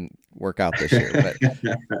just didn't work out this year.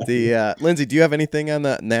 But Lindsay, do you have anything on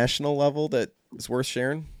the national level that is worth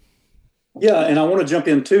sharing? Yeah, and I want to jump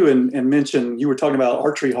in too and mention, you were talking about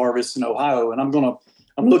archery harvests in Ohio, and I'm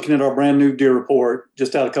looking at our brand new deer report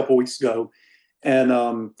just out a couple of weeks ago, and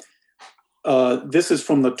this is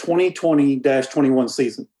from the 2020-21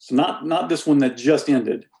 season. So not this one that just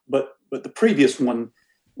ended, but the previous one,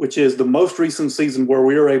 which is the most recent season where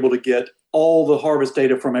we are able to get all the harvest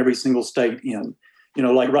data from every single state in.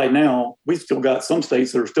 Like right now, we've still got some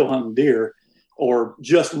states that are still hunting deer or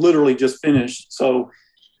literally just finished. So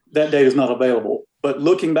that data is not available. But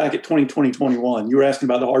looking back at 2020-21, you were asking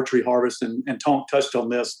about the archery harvest, and Tonk touched on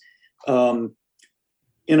this.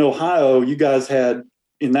 In Ohio, you guys had,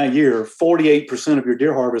 in that year, 48% of your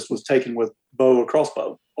deer harvest was taken with bow or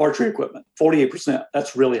crossbow, archery equipment, 48%.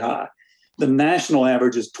 That's really high. The national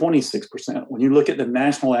average is 26%. When you look at the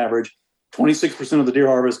national average, 26% of the deer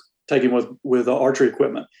harvest taken with archery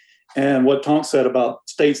equipment. And what Tonk said about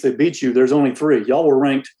states that beat you, there's only 3. Y'all were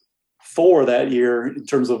ranked 4 that year in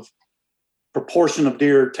terms of proportion of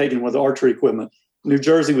deer taken with archery equipment. New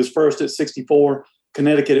Jersey was first at 64,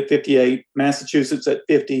 Connecticut at 58, Massachusetts at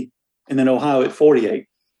 50, and then Ohio at 48.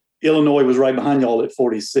 Illinois was right behind y'all at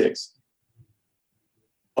 46.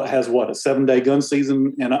 It has a 7-day gun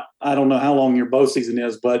season, and I don't know how long your bow season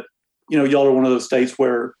is, but y'all are one of those states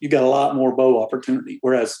where you got a lot more bow opportunity.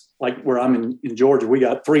 Whereas, like where I'm in Georgia, we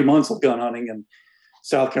got 3 months of gun hunting, and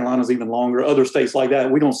South Carolina's even longer. Other states like that,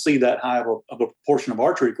 we don't see that high of a proportion of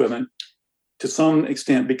archery equipment to some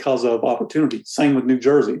extent because of opportunity. Same with New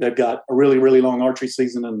Jersey; they've got a really, really long archery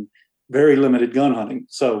season and very limited gun hunting.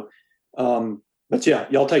 So, but yeah,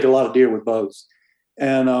 y'all take a lot of deer with bows.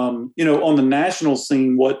 And, on the national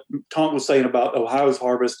scene, what Tonk was saying about Ohio's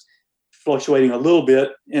harvest fluctuating a little bit,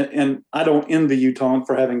 and I don't envy you, Tonk,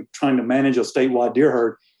 for trying to manage a statewide deer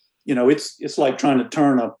herd. It's like trying to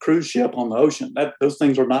turn a cruise ship on the ocean. Those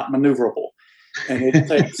things are not maneuverable. And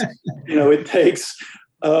it takes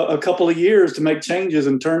a couple of years to make changes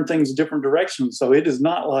and turn things different directions. So it is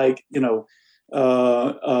not like,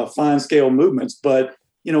 fine scale movements. But,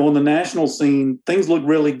 on the national scene, things look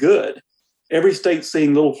really good. Every state's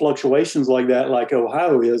seeing little fluctuations like that, like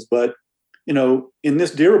Ohio is. But, in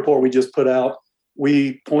this deer report we just put out,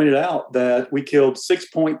 we pointed out that we killed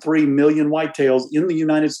 6.3 million whitetails in the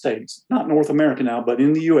United States, not North America now, but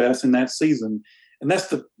in the U.S. in that season. And that's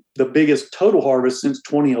the biggest total harvest since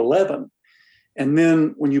 2011. And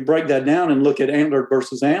then when you break that down and look at antlered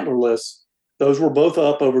versus antlerless, those were both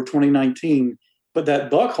up over 2019. But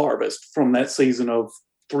that buck harvest from that season of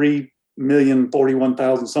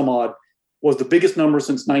 3,041,000 some odd was the biggest number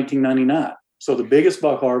since 1999. So the biggest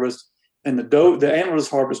buck harvest, and the antlerless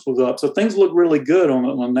harvest was up. So things look really good on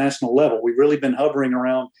a national level. We've really been hovering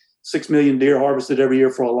around 6 million deer harvested every year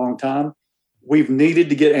for a long time. We've needed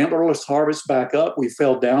to get antlerless harvest back up. We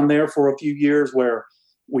fell down there for a few years where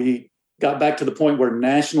we got back to the point where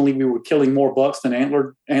nationally we were killing more bucks than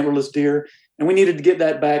antlerless deer. And we needed to get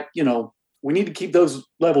that back. We need to keep those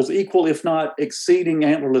levels equal, if not exceeding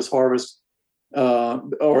antlerless harvest,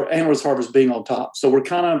 or antlerless harvest being on top. So we're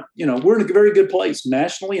kind of, we're in a very good place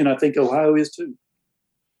nationally, and I think Ohio is too.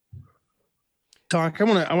 Tonk, I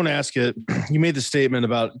want to ask you. You made the statement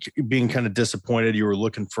about being kind of disappointed. You were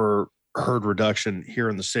looking for herd reduction here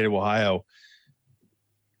in the state of Ohio.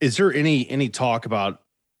 Is there any talk about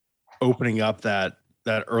opening up that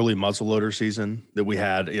early muzzleloader season that we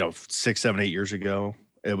had, 6, 7, 8 years ago?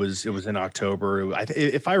 It was in October.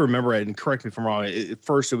 If I remember right, and correct me if I'm wrong, at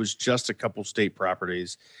first it was just a couple state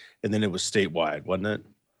properties, and then it was statewide, wasn't it?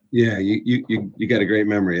 Yeah, you got a great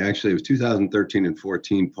memory. Actually, it was 2013 and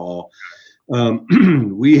 14, Paul.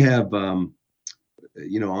 We have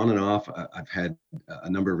on and off, I've had a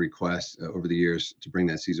number of requests over the years to bring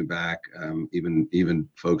that season back. Even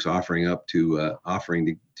folks offering to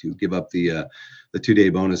give up the 2-day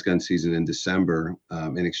bonus gun season in December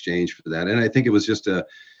in exchange for that. And I think it was just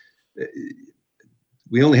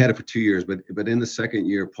we only had it for 2 years, but in the second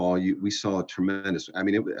year, Paul, we saw a tremendous. I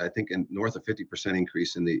mean, I think north of 50%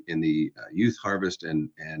 increase in the youth harvest, and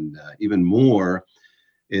even more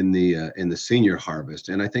in the senior harvest.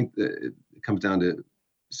 And I think that it comes down to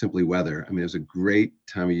simply weather. I mean, it was a great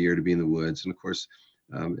time of year to be in the woods, and of course,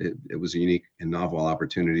 it was a unique and novel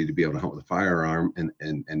opportunity to be able to hunt with a firearm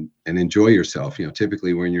and enjoy yourself.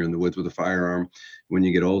 Typically when you're in the woods with a firearm, when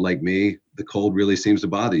you get old like me, the cold really seems to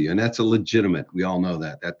bother you, and that's a legitimate. We all know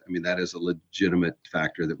that. That is a legitimate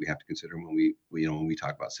factor that we have to consider when we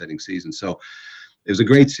talk about setting seasons. So it was a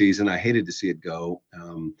great season. I hated to see it go,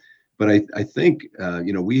 but I think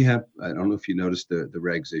we have. I don't know if you noticed the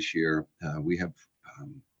regs this year. We have.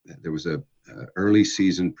 There was a early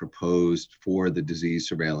season proposed for the disease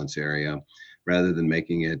surveillance area, rather than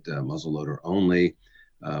making it muzzleloader only.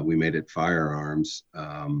 We made it firearms,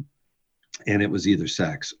 and it was either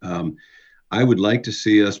sex. I would like to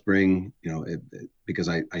see us bring, because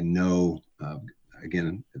I know,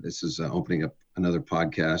 again, this is opening up another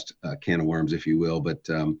podcast, can of worms, if you will, but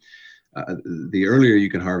the earlier you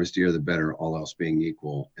can harvest deer, the better, all else being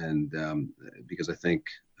equal. And because I think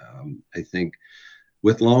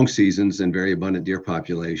with long seasons and very abundant deer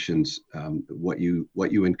populations, what you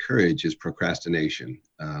encourage is procrastination.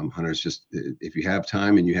 Hunters, just if you have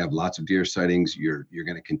time and you have lots of deer sightings, you're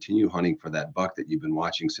going to continue hunting for that buck that you've been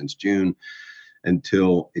watching since June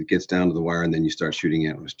until it gets down to the wire, and then you start shooting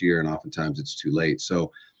antlerless deer, and oftentimes it's too late.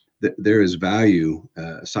 So there is value,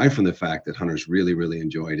 aside from the fact that hunters really, really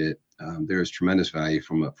enjoyed it. There is tremendous value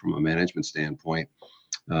from a management standpoint,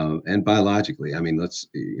 and biologically. I mean,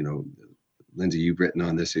 Lindsay, you've written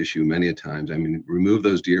on this issue many a times. I mean, remove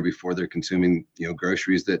those deer before they're consuming,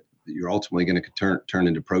 groceries that you're ultimately going to turn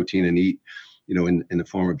into protein and eat, in the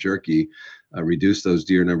form of jerky. Reduce those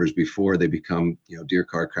deer numbers before they become, deer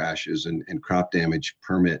car crashes and crop damage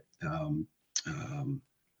permit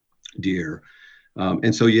deer.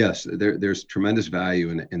 And so, yes, there's tremendous value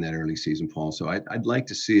in that early season, Paul. So I'd like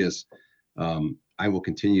to see us. I will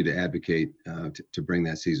continue to advocate to bring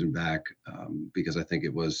that season back because I think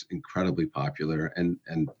it was incredibly popular.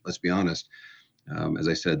 And let's be honest, as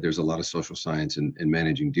I said, there's a lot of social science in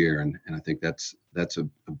managing deer, and I think that's a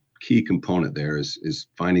key component there is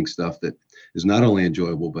finding stuff that is not only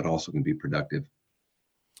enjoyable but also can be productive.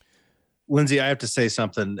 Lindsay, I have to say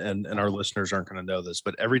something, and our listeners aren't going to know this,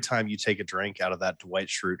 but every time you take a drink out of that Dwight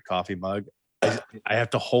Schrute coffee mug, I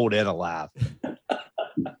have to hold in a laugh.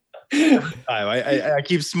 I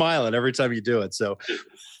keep smiling every time you do it. So,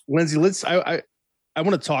 Lindsay, I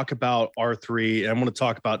want to talk about R3, and I want to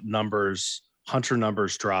talk about numbers, hunter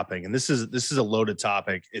numbers dropping. And this is a loaded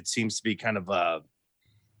topic. It seems to be kind of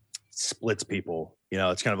splits people.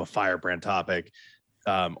 It's kind of a firebrand topic.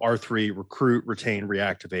 R3, recruit, retain,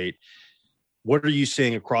 reactivate. What are you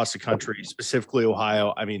seeing across the country, specifically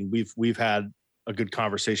Ohio? I mean, we've had a good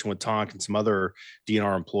conversation with Tonk and some other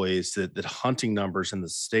DNR employees that hunting numbers in the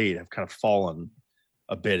state have kind of fallen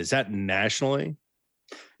a bit. Is that nationally?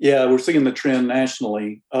 Yeah, we're seeing the trend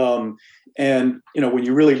nationally. And, when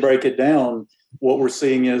you really break it down, what we're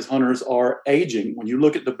seeing is hunters are aging. When you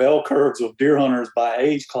look at the bell curves of deer hunters by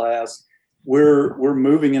age class, we're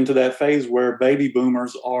moving into that phase where baby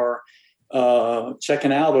boomers are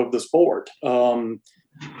checking out of the sport.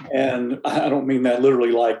 And I don't mean that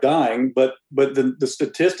literally like dying, but the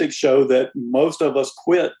statistics show that most of us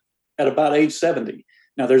quit at about age 70.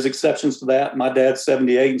 Now, there's exceptions to that. My dad's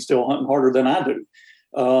 78 and still hunting harder than I do.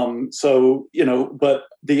 But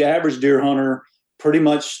the average deer hunter pretty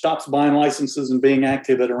much stops buying licenses and being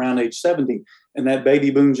active at around age 70. And that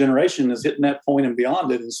baby boom generation is hitting that point and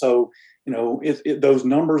beyond it. And so, those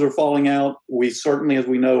numbers are falling out. We certainly, as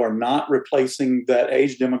we know, are not replacing that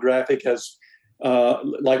age demographic as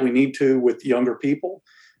like we need to with younger people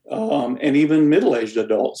and even middle-aged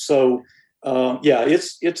adults. So,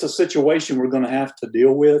 it's a situation we're going to have to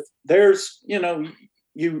deal with. There's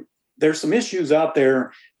some issues out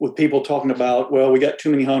there with people talking about, well, we got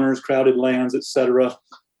too many hunters, crowded lands, et cetera.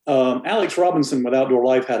 Alex Robinson with Outdoor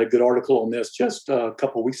Life had a good article on this just a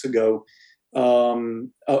couple of weeks ago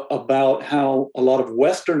about how a lot of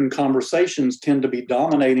Western conversations tend to be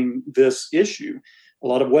dominating this issue. A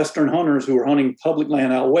lot of Western hunters who are hunting public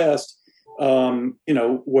land out west,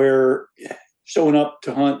 where showing up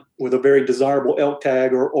to hunt with a very desirable elk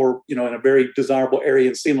tag or in a very desirable area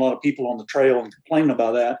and seeing a lot of people on the trail and complaining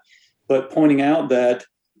about that, but pointing out that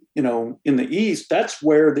in the East, that's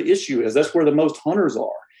where the issue is. That's where the most hunters are.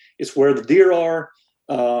 It's where the deer are.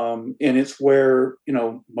 And it's where,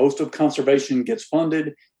 most of conservation gets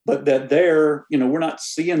funded, but we're not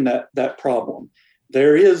seeing that problem.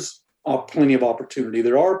 There is plenty of opportunity.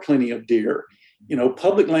 There are plenty of deer.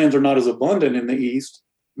 Public lands are not as abundant in the East.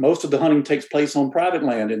 Most of the hunting takes place on private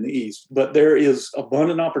land in the East, but there is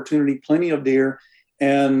abundant opportunity, plenty of deer.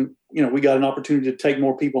 And, we got an opportunity to take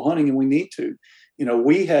more people hunting, and we need to.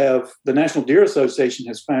 We have, the National Deer Association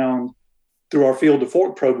has found through our Field to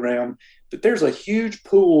Fork program that there's a huge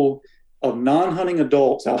pool of non-hunting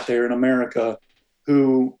adults out there in America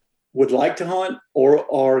who would like to hunt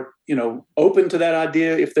or are, open to that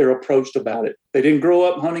idea if they're approached about it. They didn't grow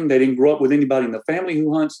up hunting. They didn't grow up with anybody in the family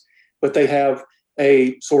who hunts, but they have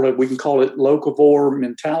a sort of, we can call it locavore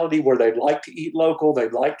mentality, where they'd like to eat local.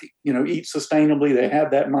 They'd like to, eat sustainably. They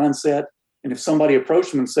have that mindset. And if somebody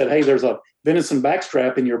approached them and said, hey, there's a venison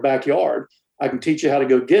backstrap in your backyard, I can teach you how to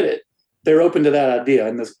go get it, they're open to that idea.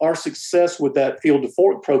 And our success with that Field to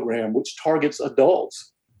Fork program, which targets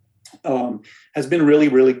adults, has been really,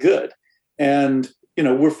 really good. And,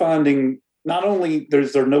 we're finding not only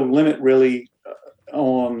there's no limit really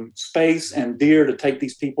on space and deer to take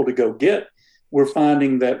these people to go get, we're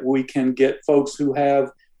finding that we can get folks who have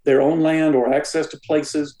their own land or access to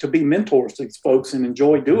places to be mentors to these folks and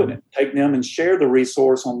enjoy doing it, take them and share the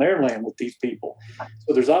resource on their land with these people.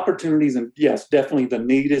 So there's opportunities, and yes, definitely the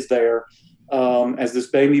need is there. As this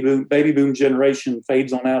baby boom generation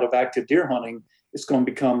fades on out of active deer hunting, it's going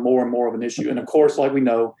to become more and more of an issue. And of course, like we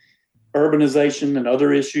know, urbanization and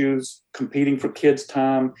other issues, competing for kids'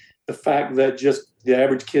 time, the fact that just the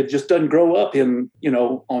average kid just doesn't grow up in,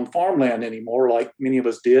 on farmland anymore, like many of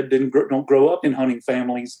us don't grow up in hunting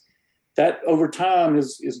families, that over time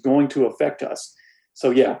is going to affect us. So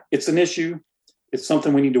yeah, it's an issue. It's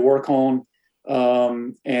something we need to work on.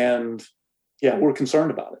 And yeah, we're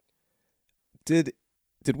concerned about it.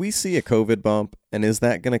 Did we see a COVID bump, and is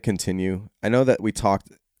that going to continue? I know that we talked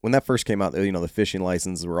when that first came out, the fishing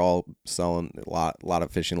licenses were all selling a lot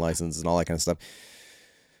of fishing licenses and all that kind of stuff.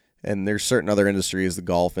 And there's certain other industries, the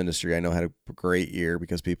golf industry, I know had a great year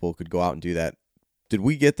because people could go out and do that. Did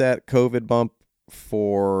we get that COVID bump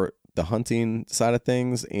for the hunting side of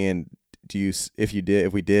things? And if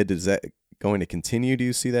we did, is that going to continue? Do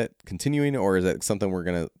you see that continuing, or is that something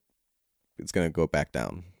it's going to go back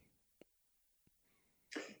down?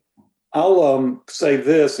 I'll say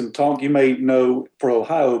this, and Tonk, you may know for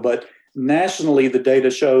Ohio, but nationally, the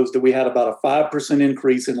data shows that we had about a 5%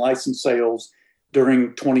 increase in license sales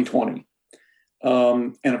during 2020.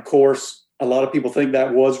 And of course, a lot of people think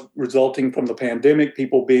that was resulting from the pandemic,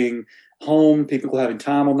 people being home, people having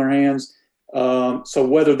time on their hands. So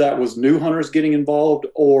whether that was new hunters getting involved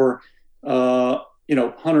or,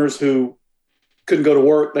 hunters who couldn't go to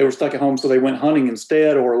work, they were stuck at home, so they went hunting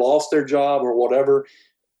instead or lost their job or whatever,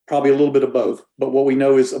 probably a little bit of both. But what we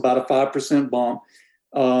know is about a 5% bump.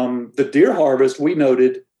 The deer harvest, we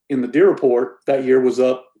noted in the deer report that year, was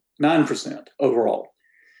up 9% overall.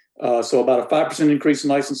 So about a 5% increase in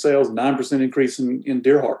license sales, 9% increase in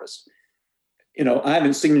deer harvest. I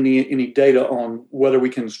haven't seen any data on whether we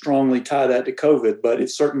can strongly tie that to COVID, but it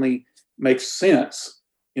certainly makes sense,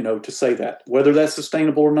 to say that. Whether that's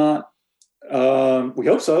sustainable or not, we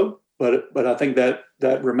hope so, but I think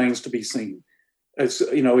that remains to be seen. It's,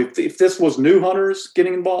 if this was new hunters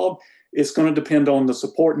getting involved, it's going to depend on the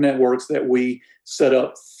support networks that we set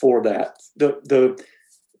up for that.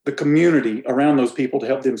 The community around those people to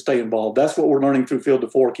help them stay involved. That's what we're learning through Field to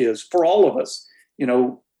Fork is for all of us,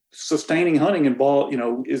 sustaining hunting involved,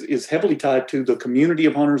 is heavily tied to the community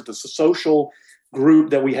of hunters, the social group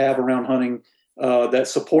that we have around hunting that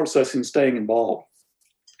supports us in staying involved.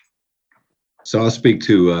 So I'll speak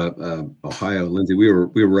to Ohio, Lindsay. We were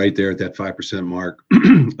right there at that 5% mark.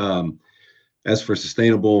 As for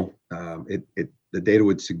sustainable, the data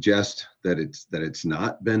would suggest that it's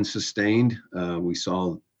not been sustained. We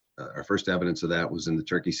saw our first evidence of that was in the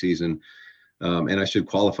turkey season. And I should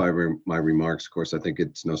qualify my remarks. Of course, I think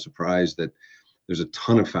it's no surprise that there's a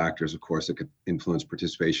ton of factors, of course, that could influence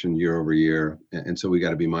participation year over year. And so we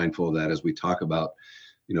got to be mindful of that as we talk about,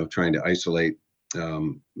 trying to isolate,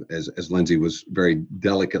 as Lindsay was very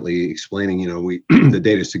delicately explaining, the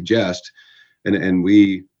data suggest, and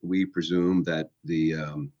we presume that the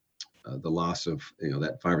loss of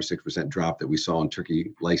that 5 or 6% drop that we saw in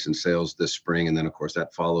turkey license sales this spring, and then of course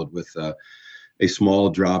that followed with a small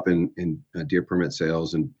drop in deer permit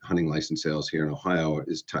sales and hunting license sales here in Ohio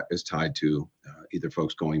is tied to either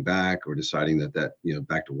folks going back or deciding that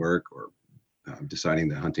back to work, or deciding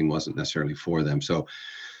that hunting wasn't necessarily for them. So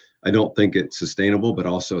I don't think it's sustainable, but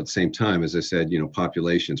also at the same time, as I said,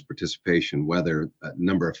 populations, participation, weather, a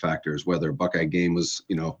number of factors, whether a Buckeye game was,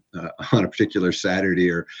 on a particular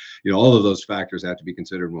Saturday or, all of those factors have to be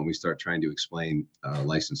considered when we start trying to explain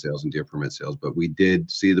license sales and deer permit sales. But we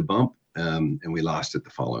did see the bump, and we lost it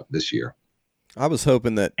this year. I was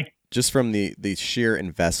hoping that just from the sheer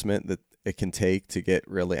investment that it can take to get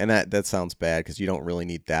really, and that sounds bad because you don't really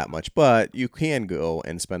need that much, but you can go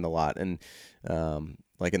and spend a lot. And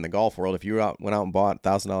like in the golf world, if you went out and bought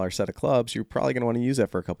 $1,000 set of clubs, you're probably going to want to use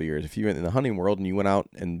that for a couple of years. If you went in the hunting world and you went out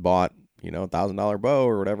and bought, $1,000 bow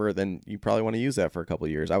or whatever, then you probably want to use that for a couple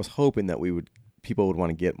of years. I was hoping that people would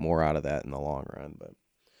want to get more out of that in the long run.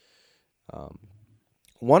 But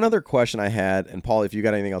one other question I had, and Paul, if you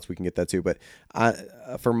got anything else, we can get that too. But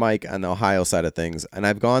for Mike on the Ohio side of things, and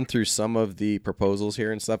I've gone through some of the proposals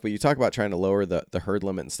here and stuff, but you talk about trying to lower the herd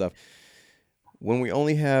limit and stuff. When we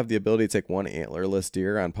only have the ability to take one antlerless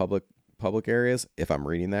deer on public areas, if I'm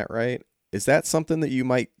reading that right, is that something that you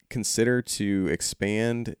might consider to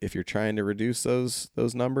expand if you're trying to reduce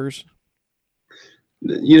those numbers?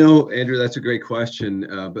 Andrew, that's a great question.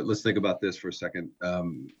 But let's think about this for a second.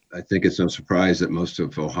 I think it's no surprise that most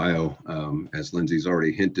of Ohio, as Lindsay's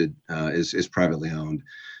already hinted, is privately owned.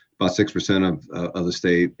 About 6% of the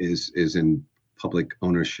state is in public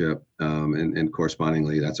ownership, and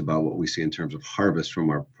correspondingly, that's about what we see in terms of harvest from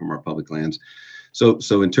our public lands. So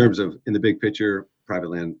in terms of in the big picture, private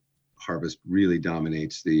land harvest really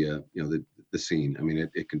dominates the scene. I mean,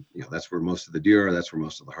 it can that's where most of the deer are. That's where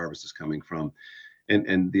most of the harvest is coming from.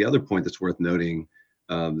 And the other point that's worth noting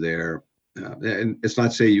there, and it's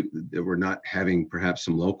not to say that we're not having perhaps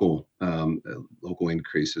some local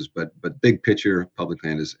increases, but big picture public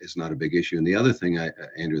land is not a big issue. And the other thing,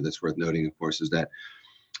 Andrew, that's worth noting, of course, is that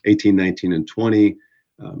 18, 19, and 20,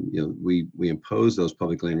 we imposed those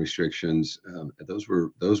public land restrictions. Those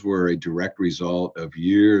were a direct result of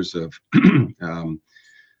years of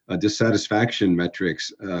dissatisfaction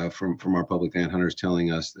metrics from our public land hunters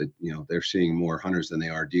telling us that they're seeing more hunters than they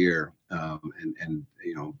are deer, and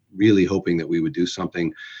really hoping that we would do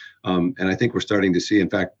something. And I think we're starting to see. In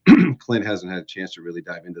fact, Clint hasn't had a chance to really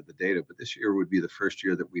dive into the data, but this year would be the first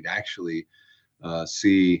year that we'd actually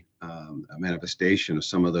see a manifestation of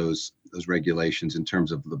some of those regulations in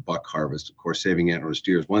terms of the buck harvest. Of course, saving antlerless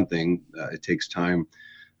deer is one thing. It takes time.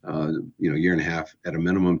 Year and a half at a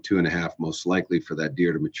minimum, 2.5 most likely for that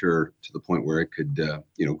deer to mature to the point where it could,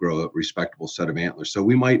 grow a respectable set of antlers. So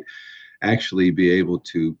we might actually be able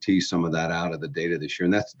to tease some of that out of the data this year,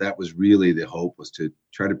 and that was really the hope, was to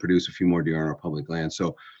try to produce a few more deer on our public land.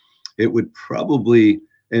 So it would probably,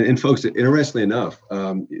 and folks, interestingly enough,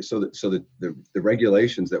 the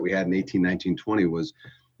regulations that we had in 18, 19, 20 was,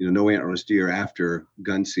 no antlerless deer after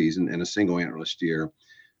gun season and a single antlerless deer.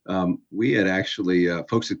 We had actually,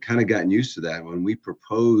 folks had kind of gotten used to that. When we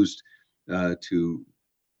proposed to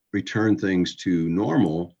return things to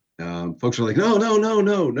normal, folks were like,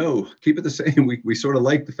 no, keep it the same. We sort of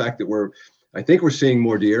like the fact that I think we're seeing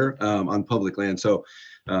more deer on public land. So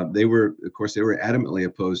they were adamantly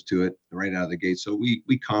opposed to it right out of the gate. So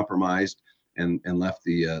we compromised and left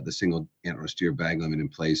the single antlerless deer bag limit in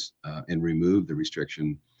place and removed the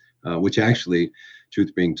restriction, which actually,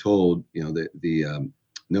 truth being told, the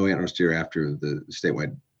no antlerless deer after the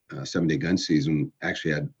statewide 7-day gun season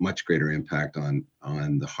actually had much greater impact on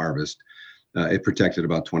the harvest. It protected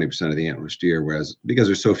about 20% of the antlerless deer, whereas because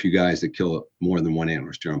there's so few guys that kill more than one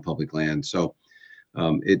antlerless deer on public land. So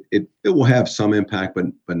it will have some impact,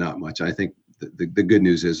 but not much. I think the good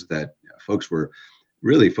news is that folks were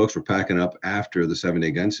packing up after the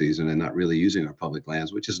 7-day gun season and not really using our public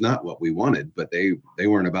lands, which is not what we wanted, but they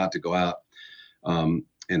weren't about to go out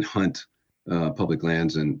and hunt public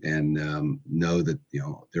lands and know that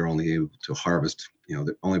they're only able to harvest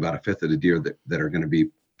only about a fifth of the deer that are going to be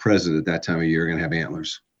present at that time of year are going to have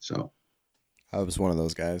antlers. So I was one of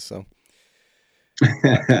those guys. So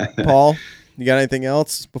Paul, you got anything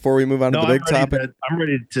else before we move on to the big topic? I'm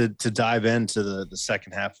ready to dive into the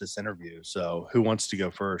second half of this interview. So who wants to go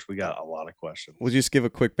first? We got a lot of questions. We'll just give a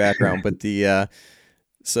quick background, but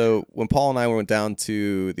so when Paul and I went down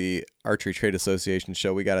to the Archery Trade Association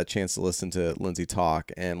show, we got a chance to listen to Lindsay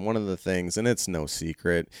talk. And one of the things, and it's no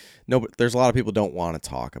secret, there's a lot of people don't want to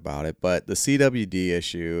talk about it, but the CWD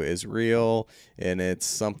issue is real, and it's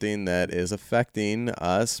something that is affecting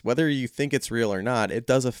us. Whether you think it's real or not, it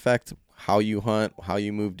does affect how you hunt, how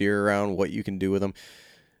you move deer around, what you can do with them.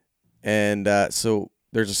 And so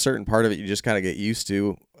there's a certain part of it you just kind of get used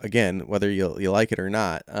to, again, whether you like it or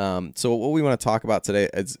not. So what we want to talk about today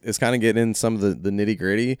is kind of get in some of the nitty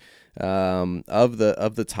gritty of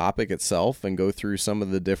the topic itself and go through some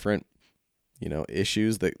of the different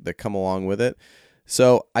issues that come along with it.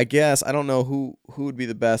 So I guess I don't know who would be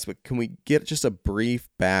the best, but can we get just a brief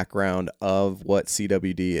background of what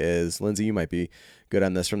CWD is? Lindsay, you might be good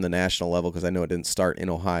on this from the national level because I know it didn't start in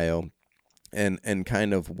Ohio, and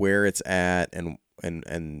kind of where it's at and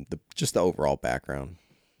just the overall background.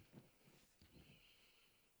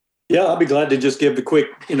 Yeah, I'll be glad to just give the quick,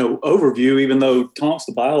 overview, even though Tom's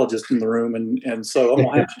the biologist in the room. And so I'm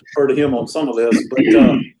going to have to refer to him on some of this. But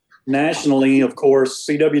nationally, of course,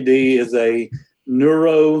 CWD is a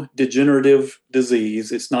neurodegenerative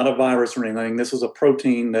disease. It's not a virus or anything. This is a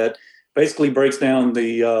protein that basically breaks down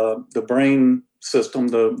the brain system,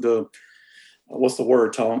 the what's the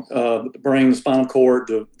word, Tom? The brain, the spinal cord,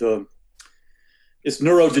 it's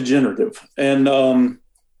neurodegenerative. And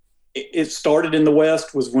it started in the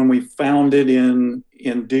West was when we found it in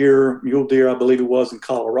mule deer, I believe it was, in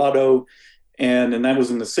Colorado. And that was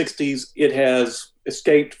in the 60s. It has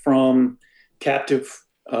escaped from captive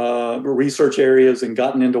research areas and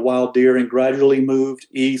gotten into wild deer and gradually moved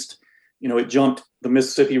east. It jumped the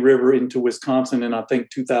Mississippi River into Wisconsin in, I think,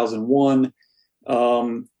 2001.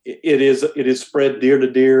 It is spread deer to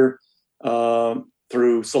deer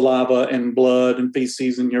through saliva and blood and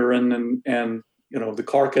feces and urine and the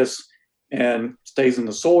carcass, and stays in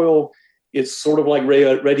the soil. It's sort of like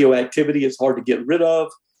radioactivity. It's hard to get rid of.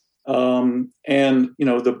 And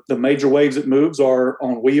the major ways it moves are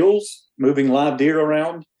on wheels, moving live deer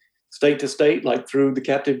around state to state, like through the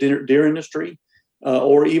captive deer industry,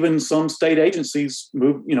 or even some state agencies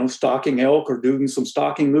move, stalking elk or doing some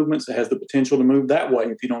stalking movements. It has the potential to move that way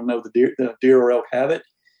if you don't know the deer or elk have it.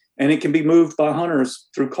 And it can be moved by hunters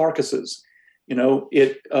through carcasses.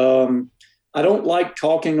 I don't like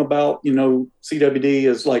talking about, CWD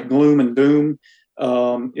as like gloom and doom.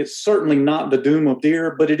 It's certainly not the doom of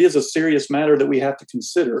deer, but it is a serious matter that we have to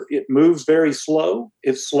consider. It moves very slow.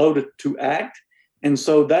 It's slow to act. And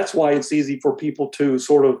so that's why it's easy for people to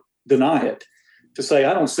sort of deny it, to say,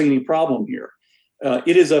 I don't see any problem here.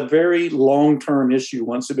 It is a very long-term issue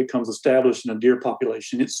once it becomes established in a deer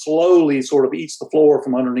population. It slowly sort of eats the floor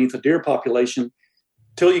from underneath a deer population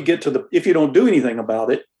till you get to if you don't do anything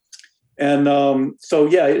about it. And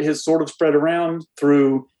it has sort of spread around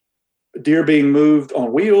through deer being moved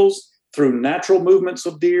on wheels, through natural movements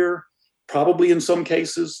of deer, probably in some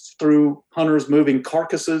cases through hunters moving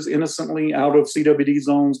carcasses innocently out of CWD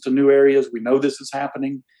zones to new areas. We know this is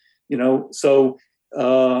happening, so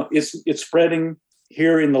it's spreading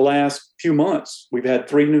here in the last few months. We've had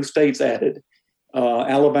 3 new states added.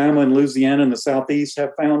 Alabama and Louisiana in the southeast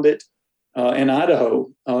have found it, and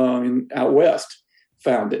Idaho out west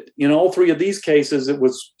found it. In all 3 of these cases, it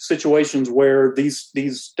was situations where these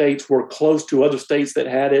states were close to other states that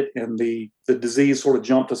had it, and the disease sort of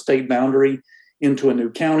jumped a state boundary into a new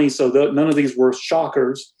county. So none of these were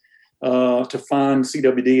shockers to find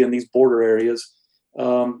CWD in these border areas.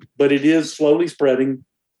 But it is slowly spreading,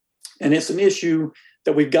 and it's an issue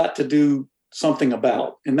that we've got to do something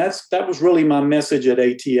about. And that was really my message at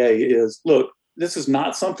ATA is, look, this is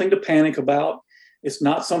not something to panic about. It's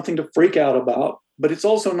not something to freak out about, but it's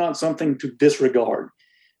also not something to disregard.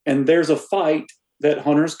 And there's a fight that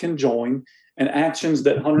hunters can join and actions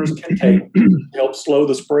that hunters can take to help slow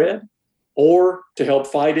the spread or to help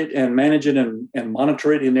fight it and manage it and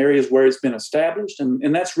monitor it in areas where it's been established.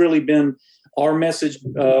 And that's really been our message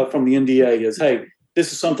from the NDA is, hey,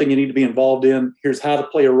 this is something you need to be involved in. Here's how to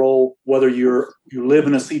play a role, whether you live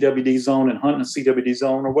in a CWD zone and hunt in a CWD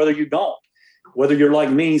zone or whether you don't. Whether you're like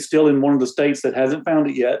me, still in one of the states that hasn't found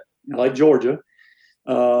it yet, like Georgia,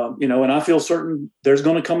 and I feel certain there's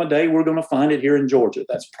going to come a day we're going to find it here in Georgia.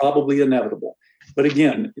 That's probably inevitable. But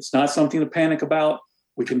again, it's not something to panic about.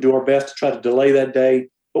 We can do our best to try to delay that day,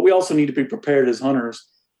 but we also need to be prepared as hunters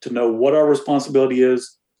to know what our responsibility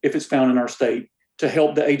is if it's found in our state to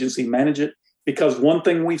help the agency manage it. Because one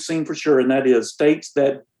thing we've seen for sure, and that is states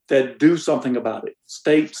that do something about it,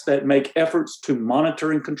 states that make efforts to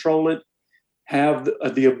monitor and control it, have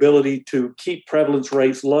the ability to keep prevalence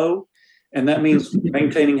rates low. And that means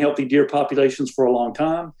maintaining healthy deer populations for a long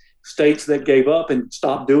time. States that gave up and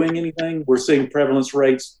stopped doing anything, we're seeing prevalence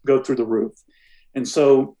rates go through the roof. And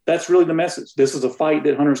so that's really the message. This is a fight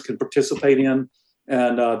that hunters can participate in,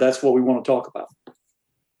 and that's what we want to talk about.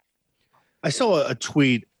 I saw a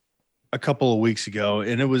tweet a couple of weeks ago,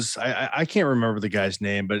 and it was, I can't remember the guy's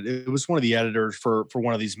name, but it was one of the editors for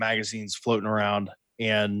one of these magazines floating around,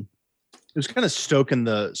 and it was kind of stoking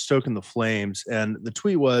the flames. And the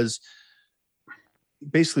tweet was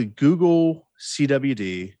basically Google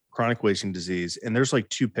CWD, chronic wasting disease, and there's like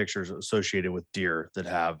 2 pictures associated with deer that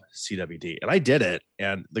have CWD. And I did it,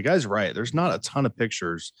 and the guy's right. There's not a ton of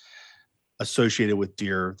pictures associated with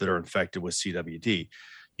deer that are infected with CWD.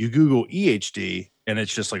 You Google EHD and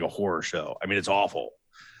it's just like a horror show. I mean, it's awful.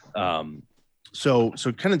 So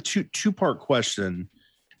kind of two-part question.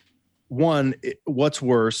 One, what's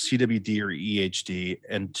worse, CWD or EHD?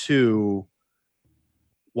 And two,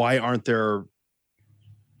 why aren't there,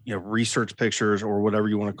 research pictures or whatever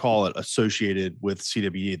you want to call it associated with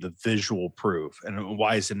CWD, the visual proof, and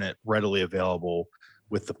why isn't it readily available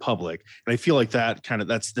with the public? And I feel like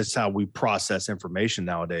that's how we process information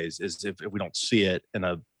nowadays, is if we don't see it in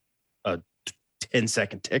a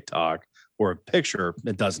 10-second TikTok or a picture,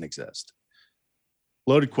 it doesn't exist.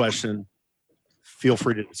 Loaded question. Feel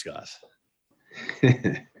free to discuss.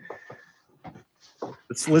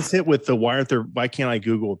 Let's hit with the why can't I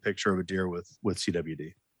Google a picture of a deer with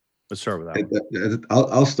CWD? Let's start with that one.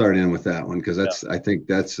 I'll start in with that one because I think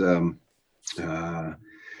that's one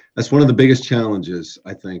of the biggest challenges,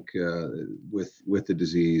 I think, with the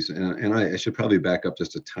disease. And I should probably back up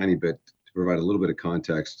just a tiny bit to provide a little bit of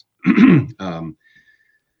context.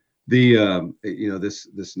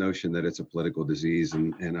 This notion that it's a political disease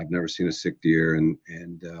and I've never seen a sick deer. And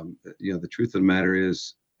the truth of the matter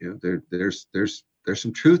is, there's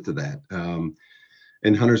some truth to that.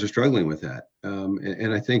 And hunters are struggling with that.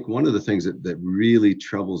 And I think one of the things that really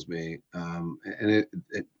troubles me, and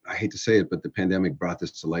I hate to say it, but the pandemic brought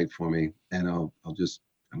this to light for me. And I'm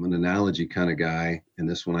an analogy kind of guy. And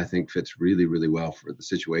this one I think fits really, really well for the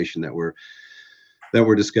situation that we're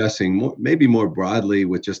discussing, maybe more broadly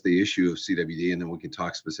with just the issue of CWD. And then we can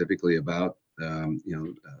talk specifically about,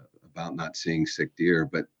 about not seeing sick deer.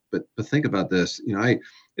 But think about this.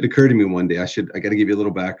 It occurred to me one day, I got to give you a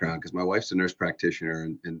little background because my wife's a nurse practitioner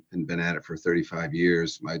and been at it for 35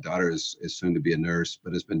 years. My daughter is soon to be a nurse,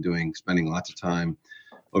 but has been spending lots of time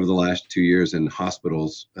over the last 2 years in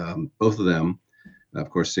hospitals. Both of them, of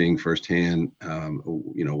course, seeing firsthand,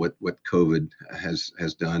 what COVID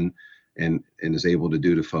has done and is able to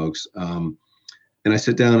do to folks. And I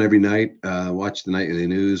sit down every night, watch the nightly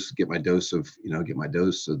news, get my dose of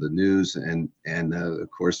the news. And of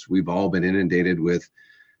course, we've all been inundated with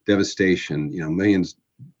devastation, millions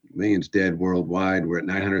dead worldwide. We're at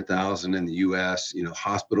 900,000 in the US,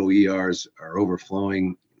 hospital ERs are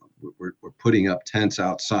overflowing. We're putting up tents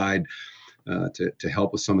outside to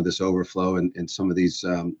help with some of this overflow and some of these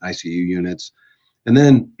ICU units. And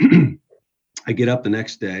then I get up the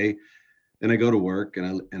next day and I go to work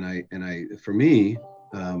and I for me,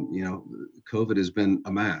 COVID has been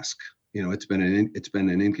a mask. It's been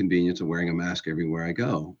an inconvenience of wearing a mask everywhere I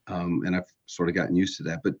go. And I've sort of gotten used to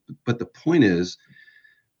that. But the point is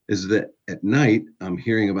that at night I'm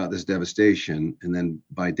hearing about this devastation. And then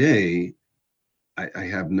by day, I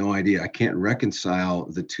have no idea. I can't reconcile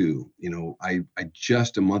the two. I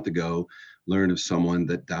just a month ago learned of someone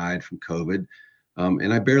that died from COVID.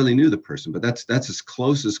 And I barely knew the person, but that's as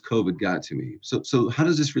close as COVID got to me. So how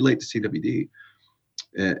does this relate to CWD?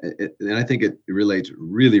 And I think it relates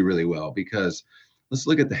really, really well because let's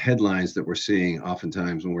look at the headlines that we're seeing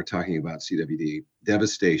oftentimes when we're talking about CWD.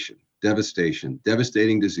 Devastation,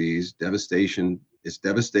 devastating disease, devastation. It's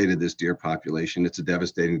devastated this deer population. It's a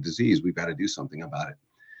devastating disease. We've got to do something about it.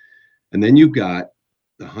 And then you've got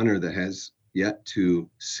the hunter that has yet to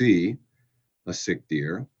see a sick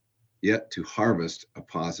deer, yet to harvest a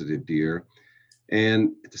positive deer.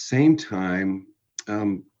 And at the same time,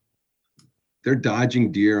 they're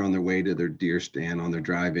dodging deer on their way to their deer stand, on their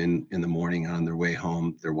drive in the morning, on their way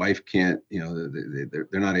home. Their wife can't, they're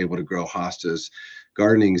not able to grow hostas.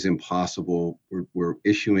 Gardening is impossible. We're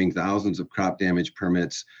issuing thousands of crop damage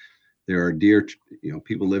permits. There are deer,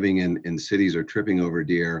 people living in cities are tripping over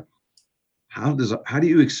deer. How do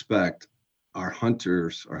you expect our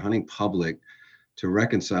hunters, our hunting public, to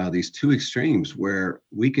reconcile these two extremes where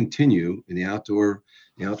we continue in the outdoor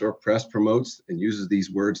press promotes and uses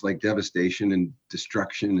these words like devastation and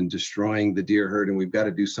destruction and destroying the deer herd, and we've got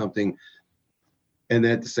to do something. And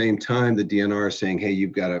at the same time, the DNR is saying, hey,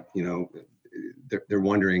 you've got to, they're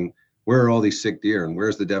wondering, where are all these sick deer and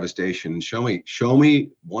where's the devastation? And show me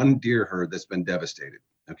one deer herd that's been devastated.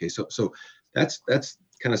 Okay, so that's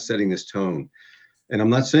kind of setting this tone. And I'm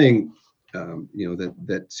not saying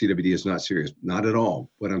that CWD is not serious, not at all.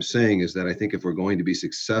 What I'm saying is that I think if we're going to be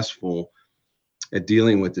successful at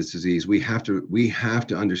dealing with this disease, we have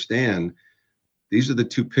to understand these are the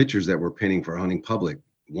two pictures that we're painting for our hunting public.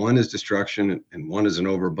 One is destruction and one is an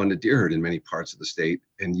overabundant deer herd in many parts of the state.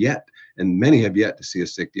 And many have yet to see a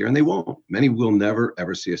sick deer, and they won't. Many will never,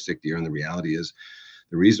 ever see a sick deer. And the reality is,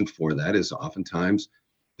 the reason for that is oftentimes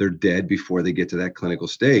they're dead before they get to that clinical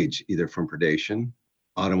stage, either from predation,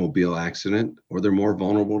 automobile accident, or they're more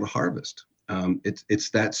vulnerable to harvest. It's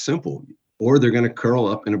that simple. or they're going to curl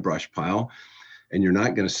up in a brush pile, and you're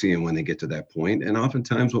not going to see them when they get to that point. And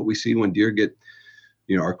oftentimes what we see when deer get,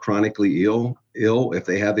 are chronically ill, if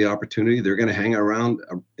they have the opportunity, they're going to hang around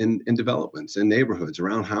in developments, in neighborhoods,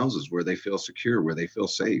 around houses where they feel secure, where they feel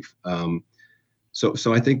safe.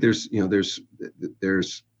 So I think there's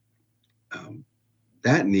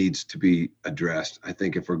that needs to be addressed. I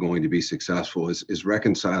think if we're going to be successful is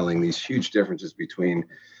reconciling these huge differences between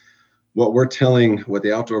what we're telling, what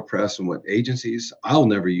the outdoor press and what agencies. I'll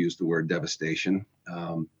never use the word devastation,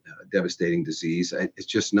 devastating disease. It's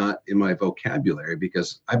just not in my vocabulary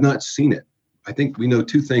because I've not seen it. I think we know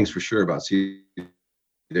two things for sure about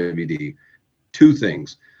CWD. Two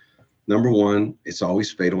things. Number one, it's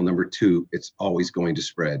always fatal. Number two, it's always going to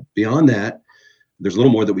spread. Beyond that, there's a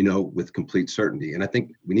little more that we know with complete certainty. And I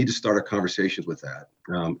think we need to start our conversations with that.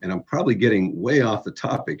 And I'm probably getting way off the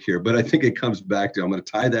topic here, but I think it comes back to, I'm going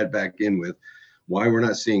to tie that back in with why we're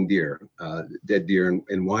not seeing deer, dead deer,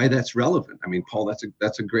 and why that's relevant. I mean, Paul,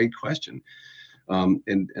 that's a great question.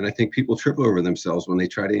 And I think people trip over themselves when they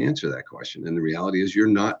try to answer that question. And the reality is you're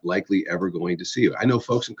not likely ever going to see it. I know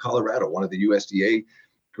folks in Colorado, one of the USDA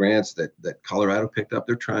grants that Colorado picked up,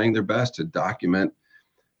 they're trying their best to document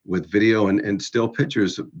with video and still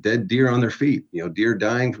pictures of dead deer on their feet, deer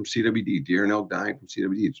dying from CWD, deer and elk dying from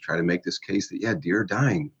CWD, to try to make this case that, yeah, deer are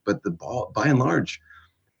dying. But by and large,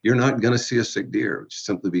 you're not going to see a sick deer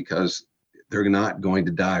simply because they're not going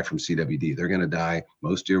to die from CWD. They're going to die.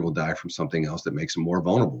 Most deer will die from something else that makes them more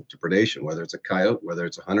vulnerable to predation, whether it's a coyote, whether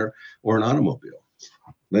it's a hunter or an automobile.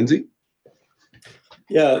 Lindsay?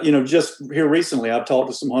 Yeah, just here recently, I've talked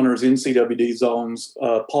to some hunters in CWD zones.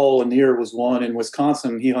 Paul Lanier was one in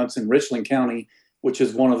Wisconsin. He hunts in Richland County, which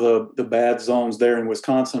is one of the bad zones there in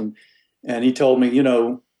Wisconsin. And he told me,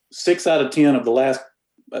 6 out of the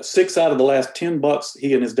last 10 bucks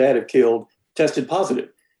he and his dad have killed tested positive,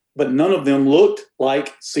 but none of them looked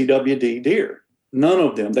like CWD deer. None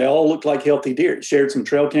of them. They all looked like healthy deer. He shared some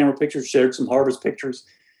trail camera pictures, shared some harvest pictures,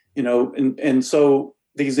 and so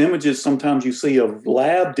these images sometimes you see of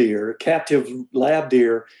lab deer, captive lab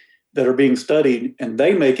deer that are being studied, and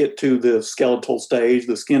they make it to the skeletal stage,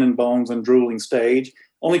 the skin and bones and drooling stage,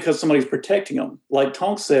 only because somebody's protecting them. Like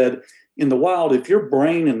Tonk said, in the wild, if your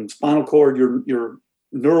brain and spinal cord, your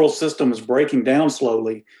neural system is breaking down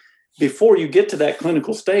slowly, before you get to that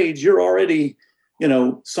clinical stage, you're already,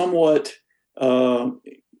 somewhat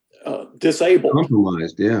disabled.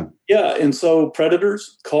 Compromised, yeah. Yeah, and so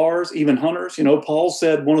predators, cars, even hunters, Paul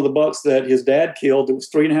said one of the bucks that his dad killed that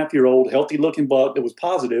was 3.5-year-old, healthy-looking buck that was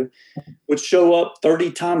positive, would show up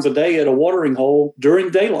 30 times a day at a watering hole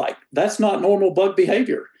during daylight. That's not normal buck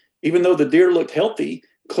behavior. Even though the deer looked healthy,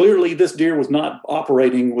 clearly this deer was not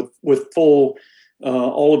operating with full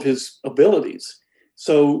all of his abilities.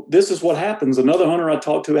 So this is what happens. Another hunter I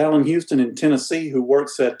talked to, Alan Houston in Tennessee, who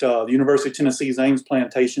works at the University of Tennessee's Ames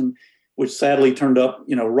Plantation, which sadly turned up,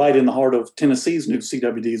 right in the heart of Tennessee's new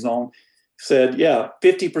CWD zone, said,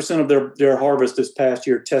 50% of their harvest this past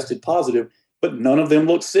year tested positive, but none of them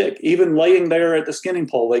looked sick. Even laying there at the skinning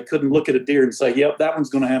pole, they couldn't look at a deer and say, yep, that one's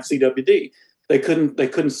going to have CWD. They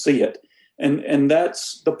couldn't see it. And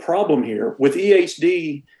that's the problem here. With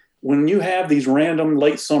EHD, when you have these random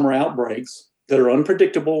late summer outbreaks that are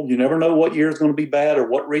unpredictable, you never know what year is going to be bad or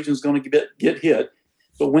what region is going to get hit.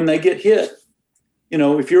 But when they get hit,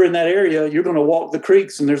 if you're in that area, you're going to walk the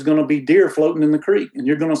creeks and there's going to be deer floating in the creek and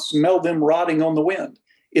you're going to smell them rotting on the wind.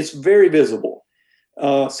 It's very visible.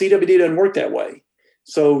 CWD doesn't work that way.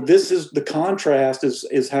 So this is the contrast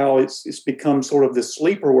is how it's become sort of this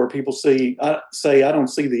sleeper where people say, I don't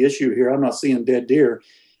see the issue here. I'm not seeing dead deer.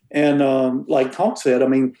 And like Tonk said, I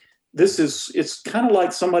mean, it's kind of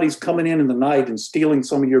like somebody's coming in the night and stealing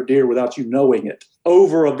some of your deer without you knowing it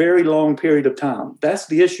over a very long period of time. That's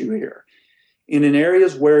the issue here. And in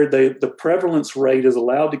areas where the prevalence rate is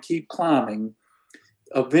allowed to keep climbing,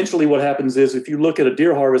 eventually what happens is if you look at a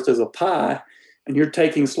deer harvest as a pie and you're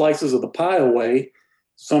taking slices of the pie away,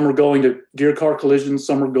 some are going to deer car collisions,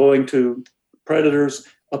 some are going to predators,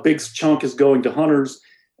 a big chunk is going to hunters,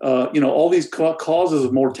 all these causes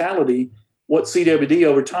of mortality. What CWD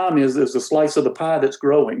over time is a slice of the pie that's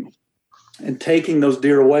growing and taking those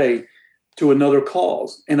deer away to another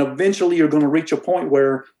cause. And eventually you're going to reach a point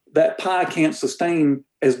where that pie can't sustain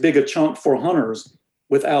as big a chunk for hunters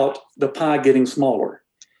without the pie getting smaller.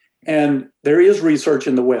 And there is research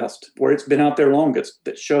in the West where it's been out there longest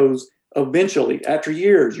that shows eventually, after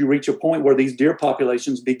years, you reach a point where these deer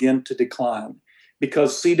populations begin to decline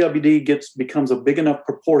because CWD becomes a big enough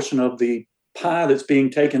proportion of the pie that's being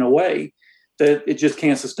taken away that it just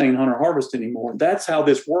can't sustain hunter harvest anymore. That's how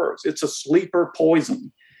this works. It's a sleeper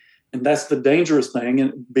poison. And that's the dangerous thing.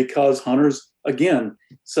 And because hunters, again,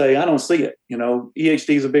 say, I don't see it,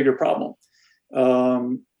 EHD is a bigger problem.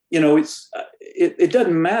 It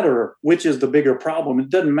doesn't matter which is the bigger problem. It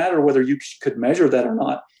doesn't matter whether you could measure that or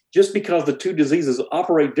not. Just because the two diseases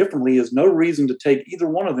operate differently is no reason to take either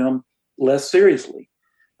one of them less seriously.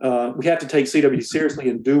 We have to take CWD seriously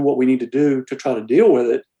and do what we need to do to try to deal with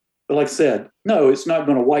it. But like I said, no, it's not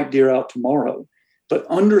going to wipe deer out tomorrow. But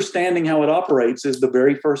understanding how it operates is the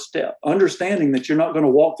very first step. Understanding that you're not going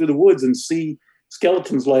to walk through the woods and see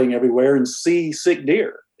skeletons laying everywhere and see sick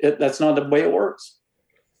deer. That's not the way it works.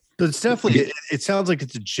 But it's definitely, it sounds like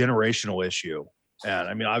it's a generational issue. And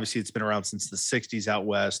I mean, obviously it's been around since the 60s out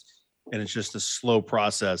West, and it's just a slow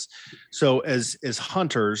process. So as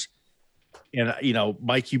hunters, and,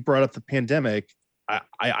 Mike, you brought up the pandemic.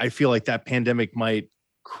 I feel like that pandemic might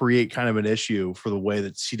create kind of an issue for the way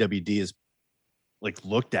that CWD is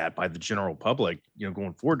looked at by the general public,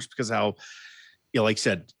 going forward, just because how, like you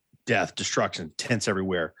said, death, destruction, tents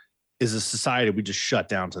everywhere. As a society, we just shut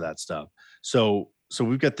down to that stuff. So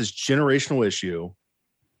we've got this generational issue.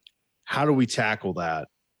 How do we tackle that,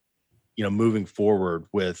 moving forward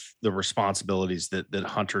with the responsibilities that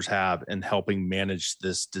hunters have in helping manage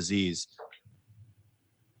this disease?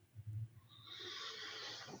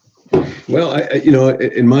 Well,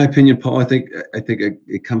 in my opinion, Paul, I think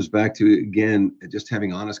it comes back to, again, just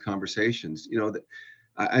having honest conversations.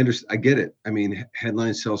 I get it. I mean,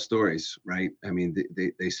 headlines sell stories, right? I mean,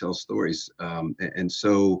 they sell stories, and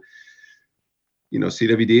so,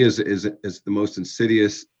 CWD is the most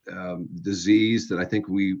insidious disease that I think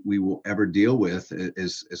we will ever deal with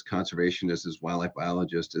as conservationists, as wildlife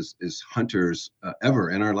biologists, as hunters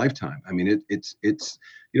ever in our lifetime. I mean, it's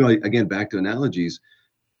again, back to analogies.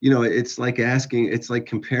 It's like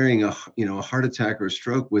comparing a heart attack or a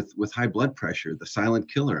stroke with high blood pressure, the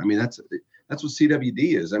silent killer. I mean, that's what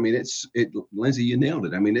CWD is. I mean, Lindsay, you nailed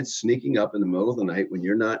it. I mean, it's sneaking up in the middle of the night when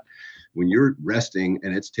you're resting,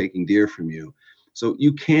 and it's taking deer from you. So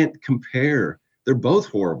you can't compare. They're both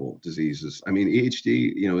horrible diseases. I mean,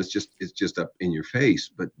 EHD, it's just up in your face,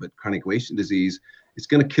 but chronic wasting disease, it's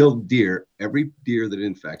going to kill deer. Every deer that it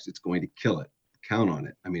infects, it's going to kill it. Count on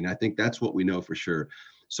it. I mean, I think that's what we know for sure.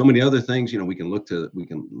 So many other things,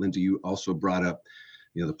 Lindsay, you also brought up,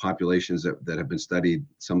 the populations that have been studied,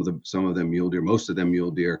 some of them mule deer, most of them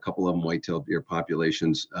mule deer, a couple of them white-tailed deer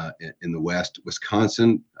populations in the West.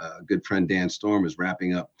 Wisconsin, good friend Dan Storm is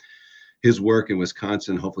wrapping up his work in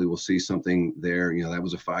Wisconsin. Hopefully we'll see something there. That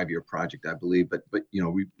was a 5-year project, I believe, but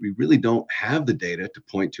we really don't have the data to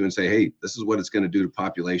point to and say, hey, this is what it's going to do to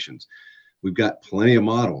populations. We've got plenty of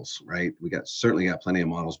models, right? Certainly got plenty of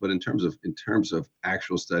models, but in terms of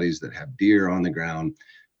actual studies that have deer on the ground,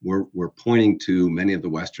 we're pointing to many of the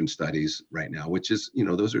Western studies right now, which is,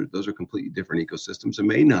 those are completely different ecosystems and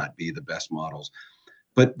may not be the best models.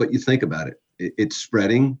 But you think about it, it's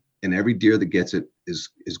spreading, and every deer that gets it is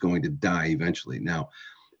going to die eventually. Now,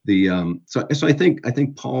 so I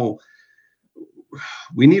think Paul,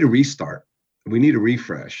 we need a restart. We need a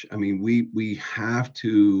refresh. I mean, we have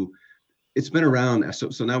to. It's been around.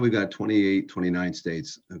 So now we've got 28, 29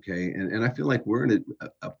 states. Okay. And I feel like we're in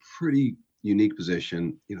a pretty unique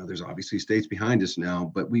position. There's obviously states behind us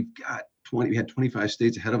now, but we had 25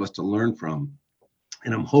 states ahead of us to learn from.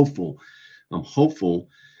 And I'm hopeful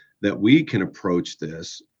that we can approach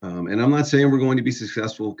this. And I'm not saying we're going to be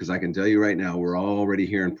successful, because I can tell you right now, we're already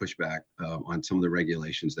hearing pushback on some of the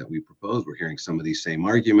regulations that we propose. We're hearing some of these same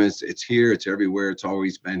arguments. It's here, it's everywhere, it's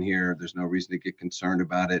always been here. There's no reason to get concerned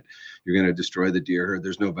about it. You're going to destroy the deer herd.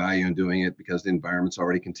 There's no value in doing it because the environment's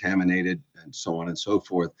already contaminated, and so on and so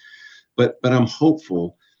forth. But I'm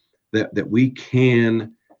hopeful that we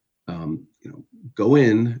can go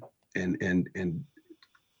in and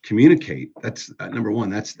communicate. That's number one.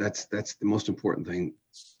 That's the most important thing.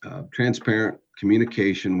 Transparent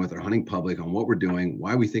communication with our hunting public on what we're doing,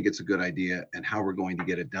 why we think it's a good idea, and how we're going to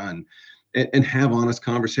get it done, and have honest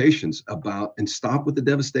conversations about, and stop with the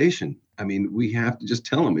devastation. I mean, we have to just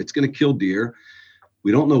tell them it's going to kill deer.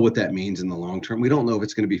 We don't know what that means in the long term. We don't know if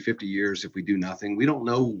it's going to be 50 years if we do nothing. We don't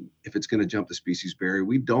know if it's going to jump the species barrier.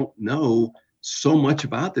 We don't know so much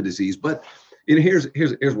about the disease, but here's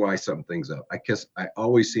why something things up. I guess I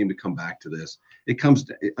always seem to come back to this.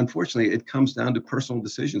 Unfortunately, it comes down to personal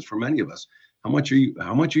decisions for many of us. How much are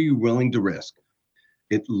you willing to risk?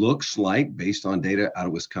 It looks like, based on data out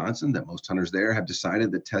of Wisconsin, that most hunters there have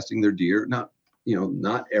decided that testing their deer, not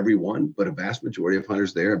everyone, but a vast majority of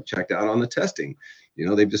hunters there have checked out on the testing.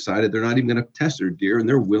 They've decided they're not even going to test their deer, and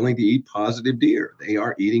they're willing to eat positive deer. They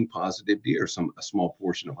are eating positive deer, a small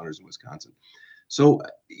portion of hunters in Wisconsin. So,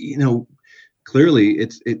 clearly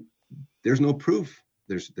there's no proof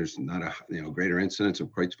there's not a greater incidence of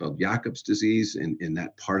Creutzfeldt-Jakob's disease in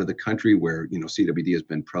that part of the country where CWD has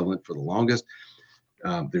been prevalent for the longest.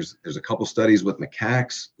 There's a couple studies with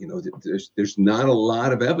macaques. There's not a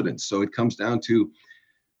lot of evidence, so it comes down to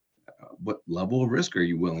what level of risk are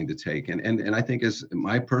you willing to take? And I think as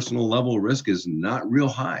my personal level of risk is not real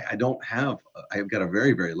high. I've got a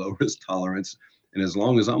very, very low risk tolerance. And as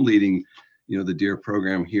long as I'm leading, the deer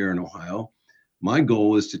program here in Ohio, my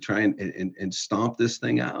goal is to try and stomp this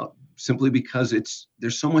thing out, simply because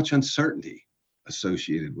there's so much uncertainty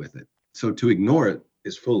associated with it. So to ignore it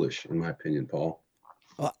is foolish, in my opinion, Paul.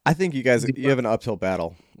 Well, I think you have an uphill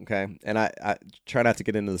battle. Okay. And I try not to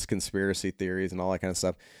get into this conspiracy theories and all that kind of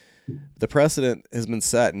stuff. The precedent has been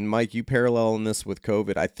set, and Mike, you paralleling this with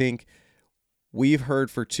COVID. I think we've heard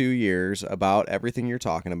for 2 years about everything you're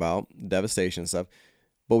talking about, devastation stuff,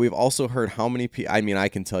 but we've also heard how many people, I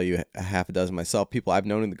can tell you a half a dozen myself, people I've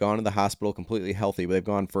known that gone to the hospital completely healthy, but they've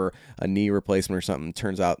gone for a knee replacement or something.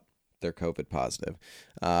 Turns out they're COVID positive.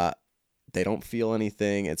 They don't feel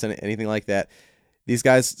anything. It's anything like that. These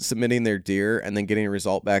guys submitting their deer and then getting a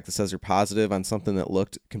result back that says they're positive on something that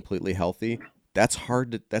looked completely healthy. That's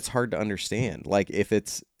hard to understand. Like if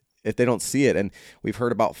they don't see it, and we've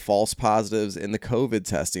heard about false positives in the COVID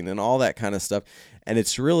testing and all that kind of stuff. And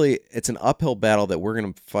it's an uphill battle that we're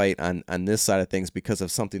going to fight on this side of things because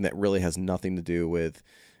of something that really has nothing to do with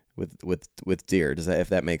deer. If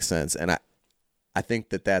that makes sense? And I think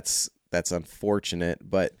that's unfortunate,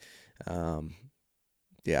 but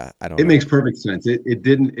yeah, I don't know. It makes perfect sense. It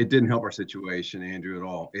didn't help our situation, Andrew, at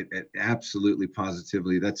all. It absolutely,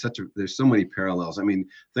 positively. There's so many parallels. I mean,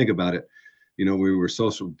 think about it. We were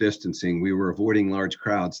social distancing. We were avoiding large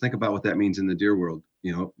crowds. Think about what that means in the deer world.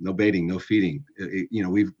 No baiting, no feeding.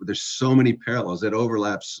 There's so many parallels that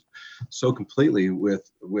overlaps so completely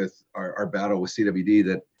with our battle with CWD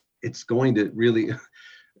that it's going to really,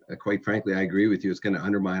 quite frankly, I agree with you. It's going to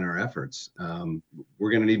undermine our efforts.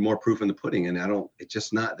 We're going to need more proof in the pudding, and it's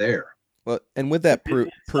just not there. Well, and with that proof,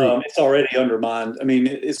 it's already undermined. I mean,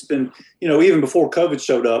 it's been, even before COVID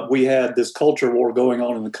showed up, we had this culture war going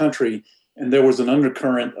on in the country, and there was an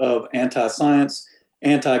undercurrent of anti-science,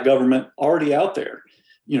 anti-government already out there,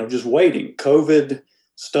 just waiting. COVID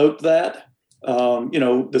stoked that. The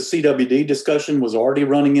CWD discussion was already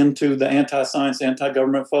running into the anti-science,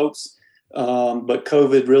 anti-government folks. But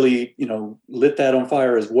COVID really, lit that on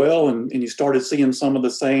fire as well. And you started seeing some of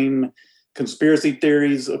the same conspiracy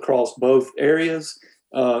theories across both areas.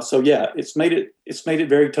 So yeah, it's made it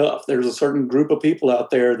very tough. There's a certain group of people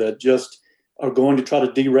out there that just are going to try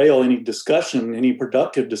to derail any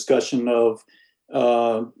productive discussion of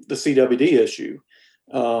the CWD issue.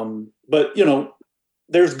 But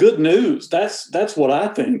there's good news. That's what I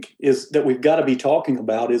think is that we've got to be talking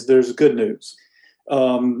about. Is there's good news.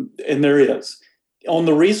 And there is. On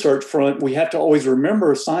the research front, we have to always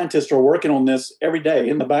remember scientists are working on this every day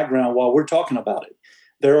in the background while we're talking about it.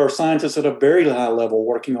 There are scientists at a very high level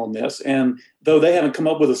working on this. And though they haven't come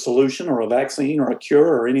up with a solution or a vaccine or a cure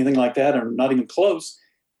or anything like that, or not even close,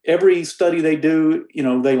 every study they do,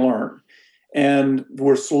 they learn. And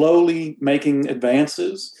we're slowly making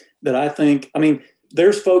advances that I think,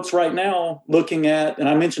 there's folks right now looking at, and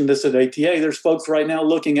I mentioned this at ATA, there's folks right now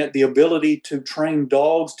looking at the ability to train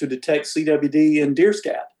dogs to detect CWD in deer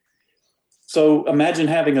scat. So imagine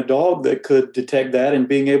having a dog that could detect that and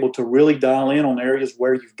being able to really dial in on areas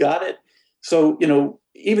where you've got it. So,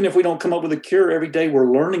 even if we don't come up with a cure every day,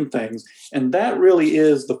 we're learning things. And that really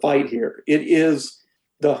is the fight here. It is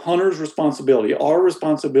the hunter's responsibility, our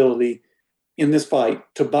responsibility in this fight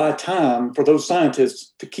to buy time for those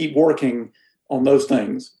scientists to keep working on those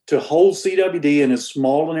things, to hold CWD in as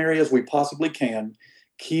small an area as we possibly can,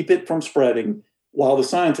 keep it from spreading while the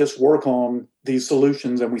scientists work on these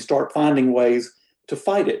solutions and we start finding ways to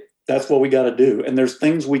fight it. That's what we got to do. And there's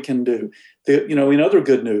things we can do. In other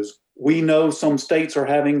good news, we know some states are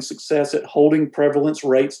having success at holding prevalence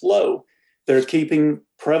rates low. They're keeping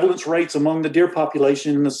prevalence rates among the deer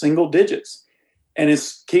population in the single digits. And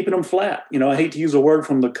it's keeping them flat. I hate to use a word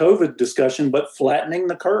from the COVID discussion, but flattening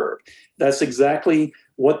the curve. That's exactly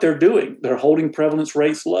what they're doing. They're holding prevalence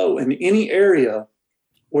rates low. In any area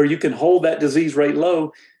where you can hold that disease rate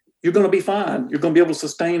low, you're going to be fine. You're going to be able to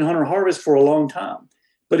sustain hunter harvest for a long time.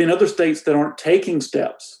 But in other states that aren't taking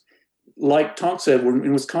steps, like Tonk said, we're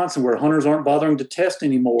in Wisconsin, where hunters aren't bothering to test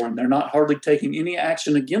anymore, and they're not hardly taking any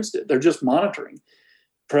action against it. They're just monitoring.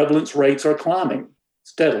 Prevalence rates are climbing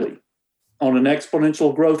steadily on an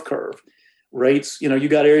exponential growth curve. Rates, you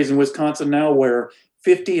got areas in Wisconsin now where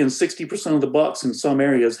 50 and 60% of the bucks in some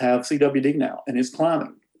areas have CWD now, and it's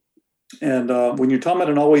climbing. And when you're talking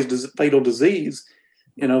about an always fatal disease,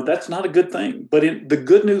 That's not a good thing. But the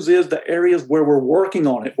good news is the areas where we're working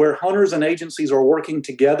on it, where hunters and agencies are working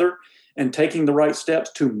together and taking the right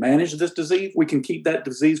steps to manage this disease, we can keep that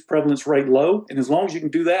disease prevalence rate low. And as long as you can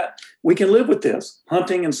do that, we can live with this.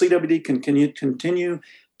 Hunting and CWD can continue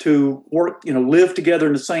to work, live together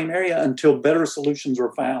in the same area until better solutions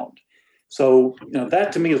are found. So,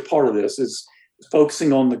 that to me is part of this, is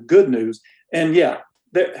focusing on the good news. And yeah,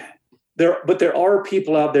 there are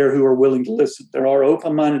people out there who are willing to listen. There are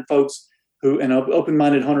open-minded folks and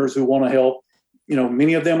open-minded hunters who want to help.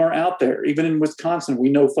 Many of them are out there. Even in Wisconsin, we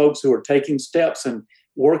know folks who are taking steps and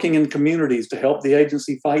working in communities to help the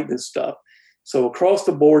agency fight this stuff. So across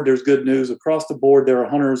the board, there's good news. Across the board, there are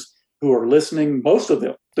hunters who are listening. Most of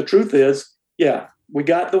them. The truth is, yeah, we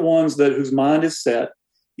got the ones whose mind is set.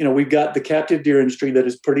 We've got the captive deer industry that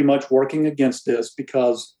is pretty much working against this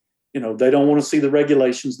because, they don't want to see the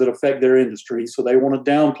regulations that affect their industry. So they want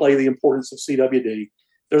to downplay the importance of CWD.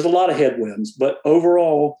 There's a lot of headwinds, but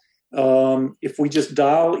overall, if we just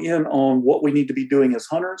dial in on what we need to be doing as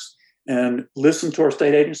hunters and listen to our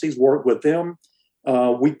state agencies, work with them,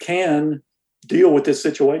 we can deal with this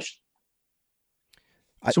situation.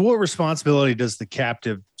 So what responsibility does the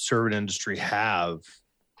captive servant industry have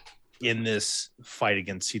in this fight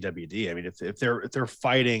against CWD? I mean, if they're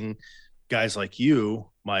fighting guys like you,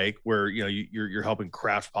 Mike, where you're helping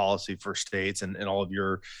craft policy for states and all of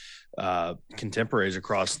your contemporaries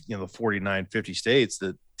across the 49, 50 states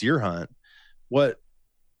that deer hunt, what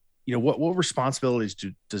responsibilities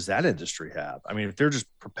does that industry have? I mean, if they're just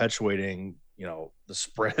perpetuating the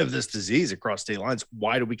spread of this disease across state lines,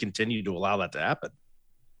 why do we continue to allow that to happen?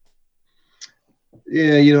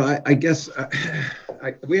 Yeah, I guess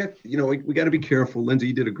we have, we got to be careful. Lindsay,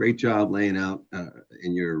 you did a great job laying out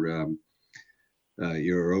in your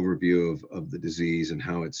overview of the disease and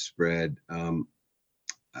how it's spread. I've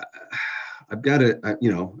got to,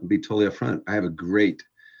 be totally upfront. I have in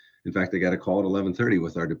fact, I got a call at 11:30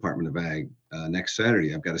 with our Department of Ag next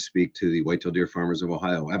Saturday. I've got to speak to the whitetail deer farmers of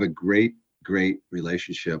Ohio. I have a great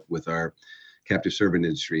relationship with our captive servant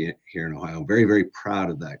industry here in Ohio. I'm very, very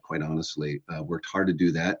proud of that, quite honestly. Worked hard to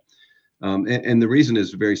do that. And the reason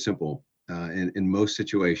is very simple. In most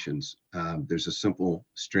situations, there's a simple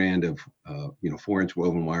strand of 4-inch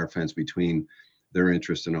woven wire fence between their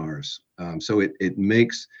interest and ours. So it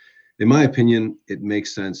makes, in my opinion, it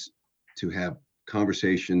makes sense to have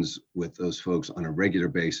conversations with those folks on a regular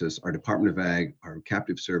basis. Our Department of Ag, our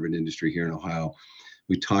captive servant industry here in Ohio,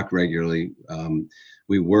 we talk regularly.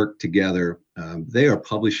 We work together. They are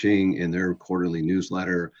publishing in their quarterly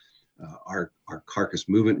newsletter our carcass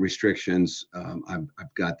movement restrictions. I've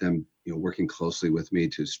got them working closely with me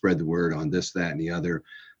to spread the word on this, that, and the other.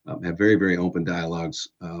 Have very, very open dialogues.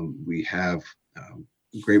 We have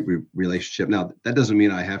great relationship. Now, that doesn't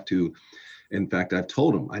mean I have to. In fact, I've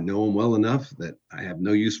told them I know them well enough that I have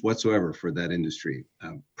no use whatsoever for that industry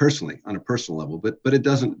personally, on a personal level. But it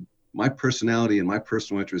doesn't. My personality and my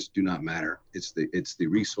personal interests do not matter. It's the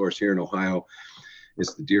resource here in Ohio.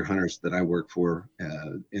 It's the deer hunters that I work for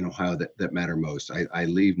in Ohio that matter most. I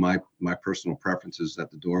leave my personal preferences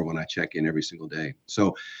at the door when I check in every single day.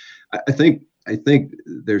 So I think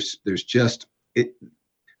there's just it.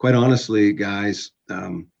 Quite honestly, guys,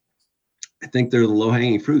 I think they're the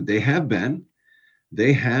low-hanging fruit. They have been.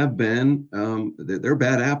 They're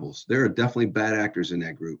bad apples. There are definitely bad actors in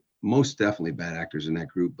that group. Most definitely bad actors in that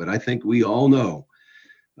group. But I think we all know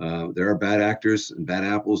there are bad actors and bad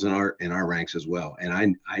apples in our ranks as well. And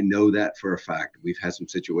I know that for a fact. We've had some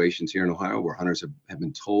situations here in Ohio where hunters have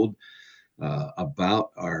been told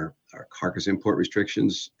about our carcass import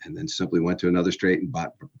restrictions and then simply went to another state and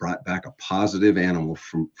brought back a positive animal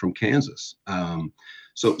from Kansas.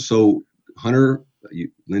 So Hunter,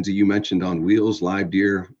 Lindsay, you mentioned on wheels, live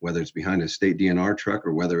deer, whether it's behind a state DNR truck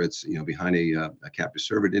or whether it's behind a captive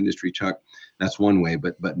servant industry truck, that's one way.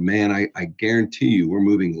 But man, I guarantee you, we're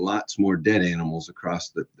moving lots more dead animals across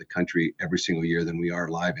the country every single year than we are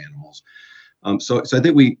live animals. So I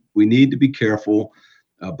think we need to be careful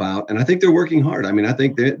about, and I think they're working hard. I mean, I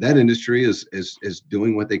think that industry is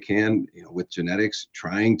doing what they can, with genetics,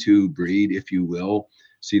 trying to breed, if you will,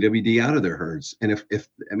 CWD out of their herds. And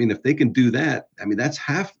if they can do that, I mean, that's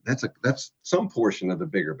some portion of the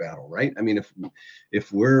bigger battle, right? I mean,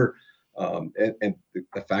 if we're, and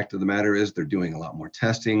the fact of the matter is they're doing a lot more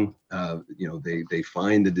testing. They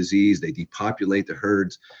find the disease, they depopulate the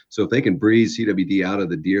herds. So if they can breed CWD out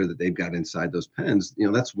of the deer that they've got inside those pens,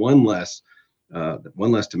 that's one less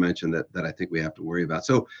dimension that I think we have to worry about.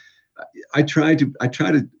 So I try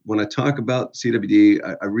to, when I talk about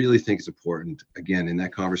CWD, I really think it's important, again, in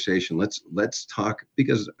that conversation, let's talk,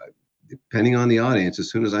 because depending on the audience,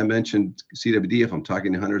 as soon as I mentioned CWD, if I'm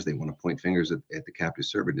talking to hunters, they want to point fingers at the captive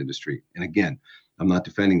cervid industry. And again, I'm not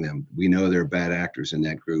defending them. We know there are bad actors in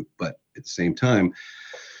that group, but at the same time,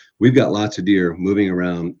 we've got lots of deer moving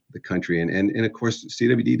around the country. And of course,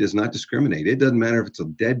 CWD does not discriminate. It doesn't matter if it's a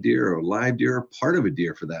dead deer or a live deer or part of a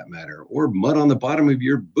deer for that matter, or mud on the bottom of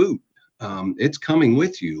your boot. It's coming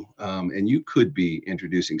with you. And you could be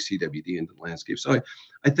introducing CWD into the landscape. So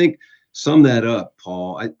I think sum that up,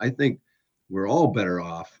 Paul. I think we're all better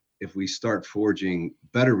off if we start forging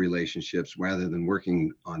better relationships rather than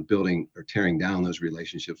working on building or tearing down those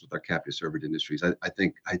relationships with our captive cervid industries. I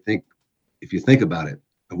think if you think about it,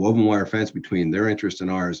 a woven wire fence between their interest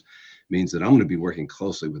and ours means that I'm going to be working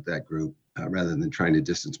closely with that group rather than trying to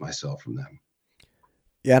distance myself from them.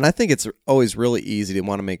 Yeah, and I think it's always really easy to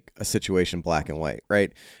want to make a situation black and white,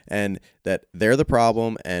 right? And that they're the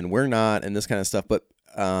problem and we're not, and this kind of stuff. But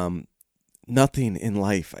nothing in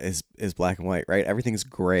life is black and white, right? Everything's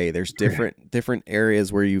gray. There's different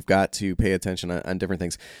areas where you've got to pay attention on different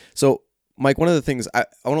things. So, Mike, one of the things I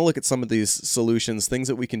want to look at some of these solutions, things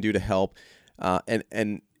that we can do to help.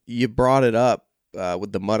 And you brought it up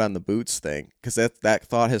with the mud on the boots thing, because that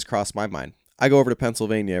thought has crossed my mind. I go over to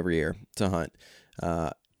Pennsylvania every year to hunt.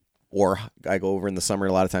 Or I go over in the summer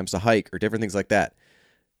a lot of times to hike or different things like that.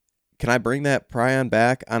 Can I bring that prion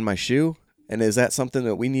back on my shoe? And is that something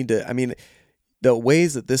that we need to, I mean, the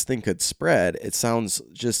ways that this thing could spread, it sounds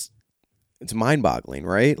just, it's mind boggling,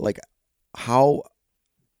 right? Like how,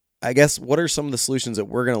 I guess, what are some of the solutions that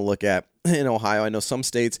we're going to look at in Ohio? I know some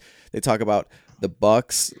states, they talk about the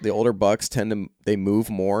bucks, the older bucks they move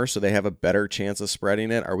more, so they have a better chance of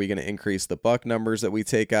spreading it. Are we going to increase the buck numbers that we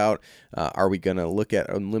take out? Are we going to look at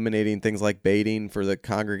eliminating things like baiting for the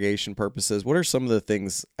congregation purposes? What are some of the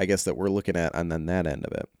things, I guess, that we're looking at on that end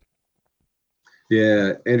of it?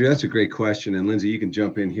 Yeah, Andrew, that's a great question. And Lindsay, you can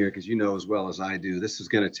jump in here because you know as well as I do, this is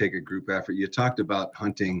going to take a group effort. You talked about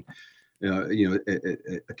hunting.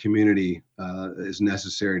 A community is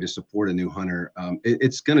necessary to support a new hunter.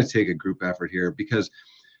 It's going to take a group effort here, because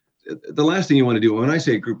the last thing you want to do, when I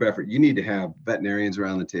say group effort, you need to have veterinarians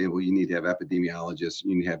around the table. You need to have epidemiologists.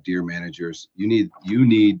 You need to have deer managers. You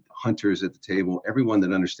need hunters at the table, everyone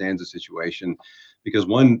that understands the situation, because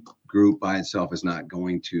one group by itself is not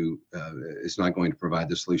going to provide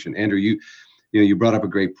the solution. Andrew, you brought up a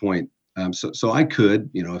great point. So I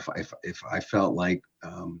could, if I felt like,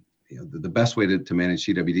 the best way to manage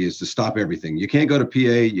CWD is to stop everything. You can't go to PA.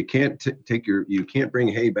 You can't you can't bring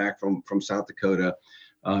hay back from South Dakota.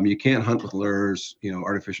 You can't hunt with lures,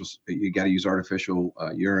 artificial, you got to use artificial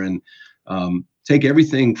urine. Take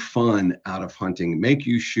everything fun out of hunting, make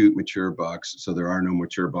you shoot mature bucks. So there are no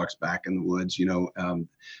mature bucks back in the woods,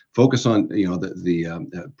 focus on,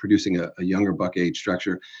 producing a younger buck age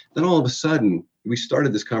structure. Then all of a sudden, we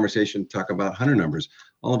started this conversation to talk about hunter numbers.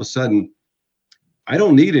 All of a sudden, I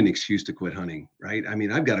don't need an excuse to quit hunting, right? I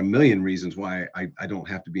mean, I've got a million reasons why I don't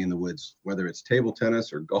have to be in the woods, whether it's table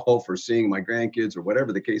tennis or golf or seeing my grandkids or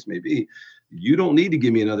whatever the case may be. You don't need to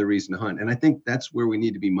give me another reason to hunt. And I think that's where we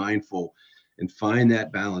need to be mindful and find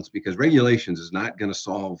that balance, because regulations is not going to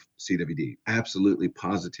solve CWD. Absolutely,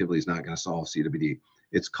 positively is not going to solve CWD.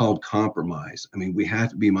 It's called compromise. I mean, we have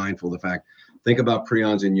to be mindful of the fact, think about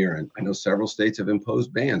prions in urine. I know several states have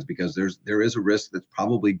imposed bans because there is a risk that's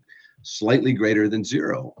probably slightly greater than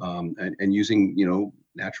zero, and using,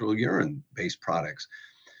 natural urine based products.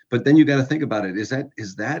 But then you got to think about it. Is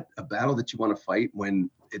that a battle that you want to fight when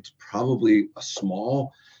it's probably a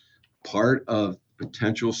small part of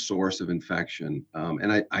potential source of infection?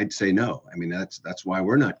 And I'd say no. I mean, that's why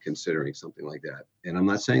we're not considering something like that. And I'm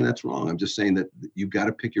not saying that's wrong. I'm just saying that you've got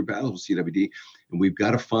to pick your battles with CWD, and we've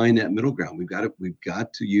got to find that middle ground. We've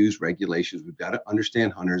got to use regulations. We've got to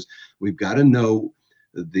understand hunters. We've got to know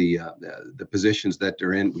the positions that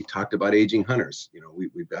they're in. We talked about aging hunters.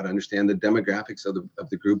 We've got to understand the demographics of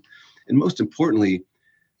the group, and most importantly,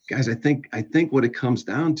 guys, I think what it comes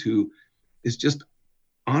down to is just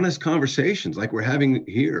honest conversations like we're having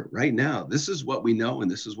here right now. This is what we know,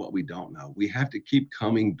 and this is what we don't know. We have to keep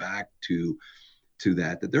coming back to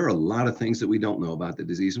that there are a lot of things that we don't know about the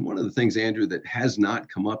disease. And one of the things, Andrew, that has not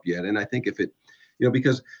come up yet, and I think if it,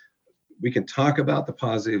 because we can talk about the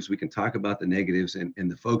positives, we can talk about the negatives, and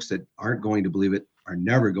the folks that aren't going to believe it are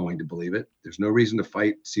never going to believe it. There's no reason to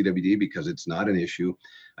fight CWD because it's not an issue.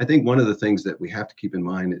 I think one of the things that we have to keep in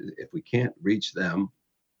mind, if we can't reach them,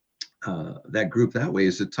 that group that way,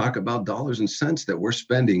 is to talk about dollars and cents that we're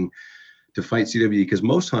spending to fight CWD, because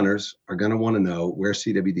most hunters are going to want to know where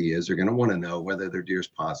CWD is. They're going to want to know whether their deer is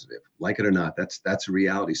positive. Like it or not, that's a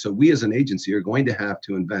reality. So we as an agency are going to have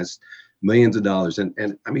to invest millions of dollars. And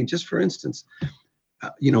I mean, just for instance,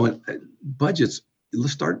 budgets.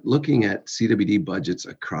 Let's start looking at CWD budgets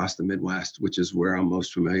across the Midwest, which is where I'm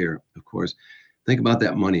most familiar, of course. Think about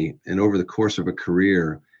that money, and over the course of a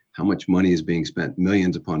career, how much money is being spent,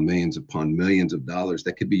 millions upon millions upon millions of dollars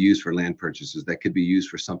that could be used for land purchases, that could be used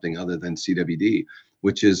for something other than CWD,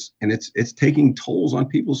 and it's taking tolls on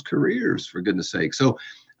people's careers, for goodness sake. So,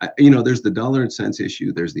 there's the dollar and cents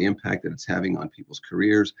issue. There's the impact that it's having on people's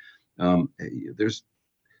careers.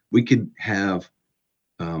 We could have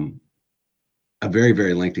a very,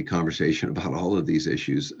 very lengthy conversation about all of these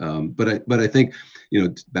issues. But I think,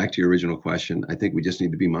 back to your original question, I think we just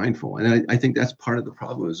need to be mindful. And I think that's part of the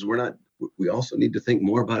problem is we also need to think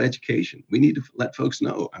more about education. We need to let folks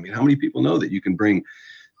know. I mean, how many people know that you can bring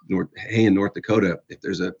hay in North Dakota, if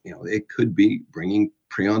there's it could be bringing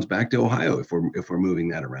prions back to Ohio if we're moving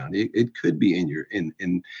that around. It could be in your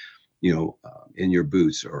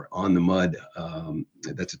boots or on the mud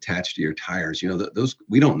that's attached to your tires. Those,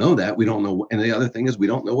 we don't know that. We don't know. And the other thing is we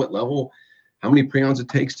don't know what level, how many prions it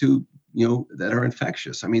takes to, that are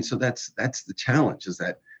infectious. I mean, so that's the challenge, is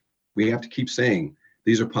that we have to keep saying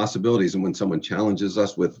these are possibilities. And when someone challenges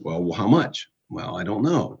us with, well, how much? Well, I don't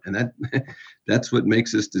know. And that's what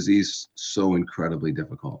makes this disease so incredibly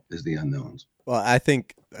difficult, is the unknowns. Well, I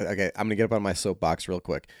think, okay, I'm going to get up on my soapbox real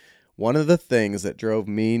quick. One of the things that drove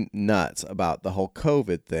me nuts about the whole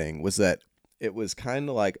COVID thing was that it was kind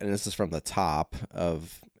of like, and this is from the top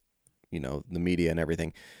of, the media and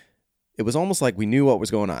everything. It was almost like we knew what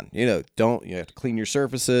was going on. You have to clean your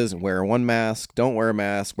surfaces and wear one mask. Don't wear a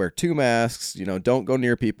mask. Wear two masks. Don't go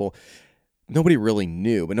near people. Nobody really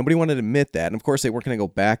knew, but nobody wanted to admit that. And of course, they weren't going to go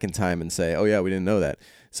back in time and say, "Oh yeah, we didn't know that."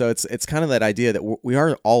 So it's kind of that idea that we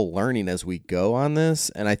are all learning as we go on this.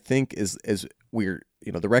 And I think as we're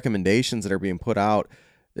the recommendations that are being put out,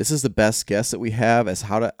 this is the best guess that we have as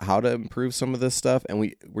how to improve some of this stuff.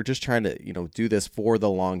 And we're just trying to, do this for the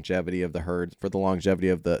longevity of the herd, for the longevity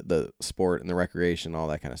of the sport and the recreation, all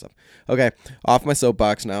that kind of stuff. Okay. Off my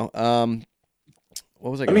soapbox now. What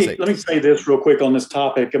was I going to say? Let me say this real quick on this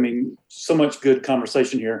topic. I mean, so much good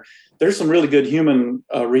conversation here. There's some really good human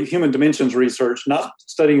dimensions research, not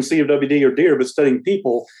studying CWD or deer, but studying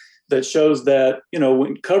people, that shows that,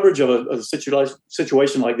 when coverage of a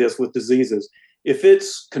situation like this with diseases, if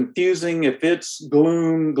it's confusing, if it's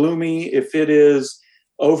gloomy, if it is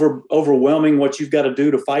overwhelming what you've got to do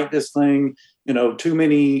to fight this thing, too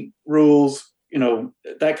many rules,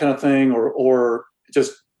 that kind of thing, or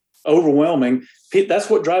just overwhelming, that's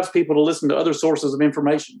what drives people to listen to other sources of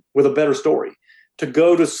information with a better story, to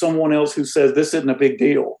go to someone else who says this isn't a big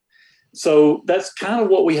deal. So that's kind of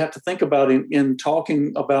what we have to think about in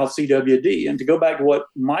talking about CWD. And to go back to what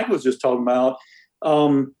Mike was just talking about,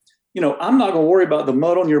 I'm not going to worry about the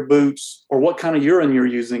mud on your boots or what kind of urine you're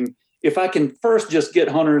using if I can first just get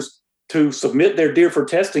hunters to submit their deer for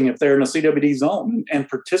testing if they're in a CWD zone and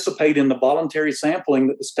participate in the voluntary sampling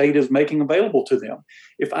that the state is making available to them.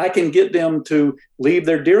 If I can get them to leave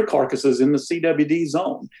their deer carcasses in the CWD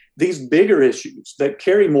zone, these bigger issues that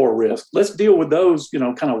carry more risk, let's deal with those,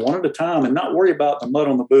 kind of one at a time and not worry about the mud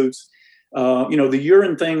on the boots. The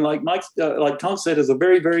urine thing, like Tom said, is a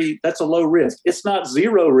very, very, that's a low risk. It's not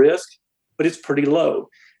zero risk, but it's pretty low.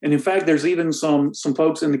 And in fact, there's even some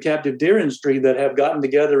folks in the captive deer industry that have gotten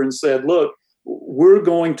together and said, look, we're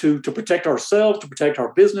going to protect ourselves, to protect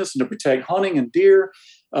our business, and to protect hunting and deer.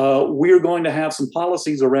 We're going to have some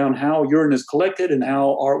policies around how urine is collected and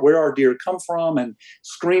where our deer come from, and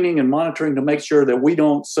screening and monitoring to make sure that we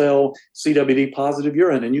don't sell CWD positive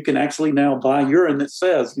urine. And you can actually now buy urine that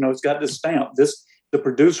says, it's got this stamp. The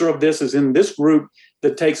producer of this is in this group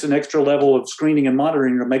that takes an extra level of screening and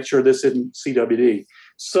monitoring to make sure this isn't CWD.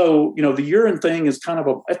 So, the urine thing is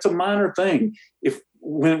it's a minor thing.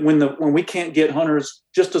 When we can't get hunters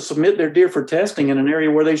just to submit their deer for testing in an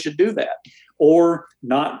area where they should do that, or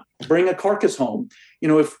not bring a carcass home.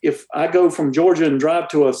 If I go from Georgia and drive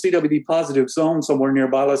to a CWD positive zone somewhere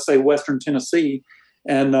nearby, let's say Western Tennessee,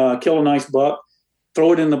 and kill a nice buck,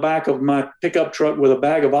 throw it in the back of my pickup truck with a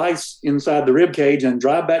bag of ice inside the rib cage and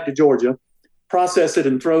drive back to Georgia, process it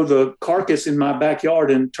and throw the carcass in my backyard,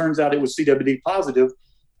 and it turns out it was CWD positive,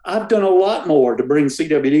 I've done a lot more to bring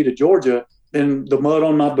CWD to Georgia than the mud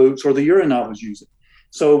on my boots or the urine I was using.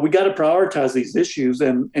 So we got to prioritize these issues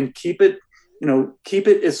and keep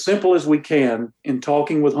it as simple as we can in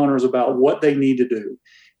talking with hunters about what they need to do.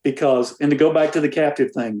 And to go back to the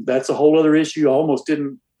captive thing, that's a whole other issue. I almost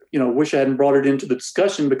didn't, wish I hadn't brought it into the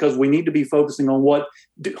discussion, because we need to be focusing on what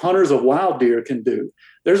hunters of wild deer can do.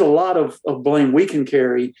 There's a lot of blame we can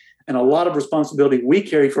carry and a lot of responsibility we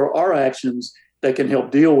carry for our actions that can help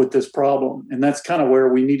deal with this problem. And that's kind of where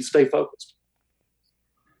we need to stay focused.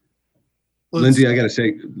 Lindsay, I got to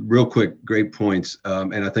say real quick, great points.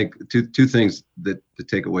 And I think two things that the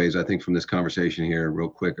takeaways I think from this conversation here real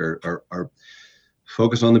quick are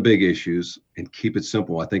focus on the big issues and keep it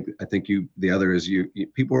simple. I think the other is you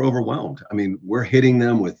people are overwhelmed. I mean, we're hitting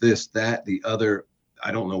them with this, that, the other.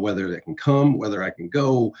 I don't know whether they can come, whether I can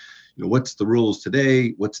go, what's the rules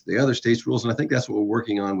today? What's the other state's rules? And I think that's what we're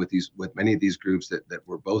working on with many of these groups that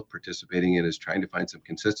we're both participating in, is trying to find some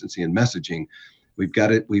consistency in messaging. We've got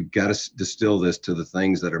to distill this to the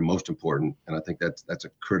things that are most important. And I think that's a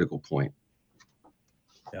critical point.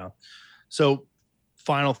 Yeah. So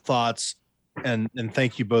final thoughts, and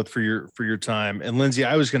thank you both for your time. And Lindsay,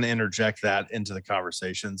 I was going to interject that into the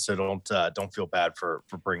conversation, so don't feel bad for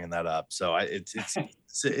bringing that up. So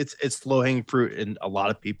it's low hanging fruit, and a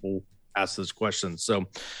lot of people ask those questions. So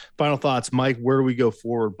final thoughts, Mike, where do we go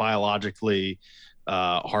forward biologically,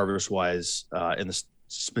 harvest wise,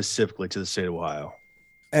 specifically to the state of Ohio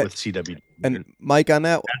with CWD? And Mike, on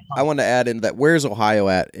that, I want to add in that where's Ohio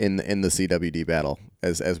at in the CWD battle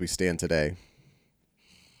as we stand today?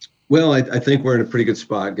 Well, I think we're in a pretty good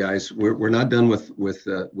spot, guys. We're not done with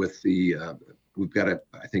the we've got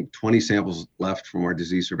I think 20 samples left from our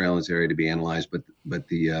disease surveillance area to be analyzed, but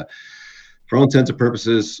for all intents and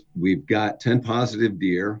purposes, we've got 10 positive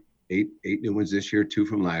deer, eight new ones this year, 2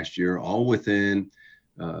 from last year, all within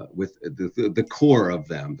with the core of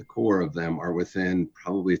them. The core of them are within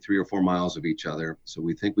probably 3 or 4 miles of each other. So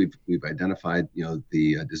we think we've identified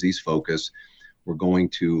the disease focus. We're going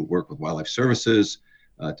to work with Wildlife Services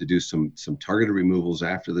to do some targeted removals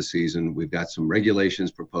after the season. We've got some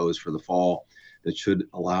regulations proposed for the fall that should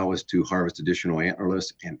allow us to harvest additional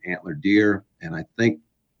antlerless and antler deer. And I think,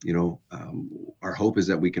 our hope is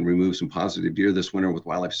that we can remove some positive deer this winter with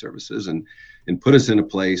Wildlife Services and put us in a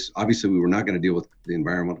place. Obviously, we were not going to deal with the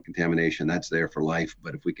environmental contamination. That's there for life.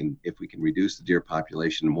 But if we can reduce the deer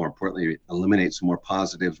population, and more importantly, eliminate some more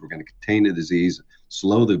positives, we're going to contain the disease,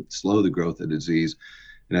 slow the growth of the disease.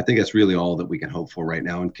 And I think that's really all that we can hope for right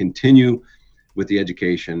now, and continue with the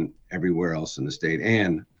education everywhere else in the state,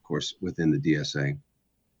 and of course within the DSA.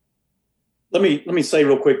 Let me say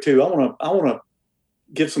real quick too. I want to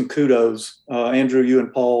give some kudos, Andrew, you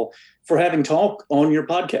and Paul, for having talk on your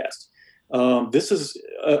podcast. This is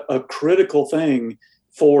a critical thing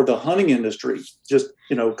for the hunting industry. Just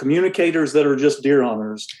communicators that are just deer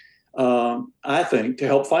hunters. I think to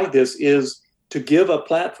help fight this is to give a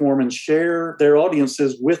platform and share their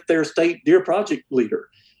audiences with their state deer project leader,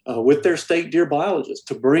 with their state deer biologist,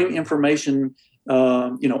 to bring information,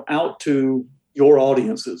 out to your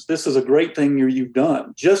audiences. This is a great thing you've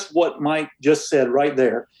done. Just what Mike just said right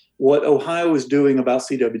there, what Ohio is doing about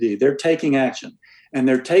CWD. They're taking action, and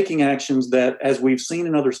they're taking actions that, as we've seen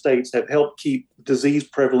in other states, have helped keep disease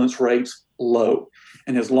prevalence rates low.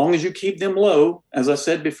 And as long as you keep them low, as I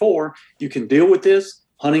said before, you can deal with this.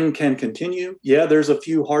 Hunting can continue. Yeah, there's a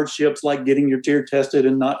few hardships like getting your deer tested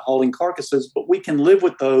and not hauling carcasses, but we can live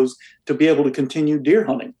with those to be able to continue deer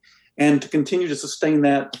hunting and to continue to sustain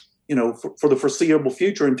that, for the foreseeable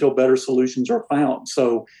future until better solutions are found.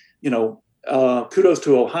 So, kudos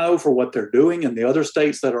to Ohio for what they're doing, and the other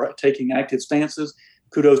states that are taking active stances.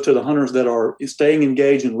 Kudos to the hunters that are staying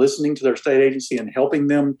engaged and listening to their state agency and helping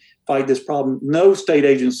them fight this problem. No state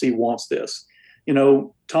agency wants this.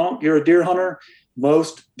 Tonk, you're a deer hunter.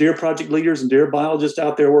 Most deer project leaders and deer biologists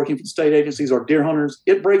out there working for state agencies are deer hunters.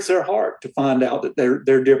 It breaks their heart to find out that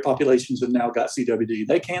their deer populations have now got CWD.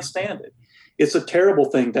 They can't stand it. It's a terrible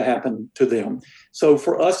thing to happen to them. So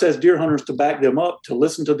for us as deer hunters to back them up, to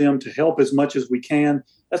listen to them, to help as much as we can,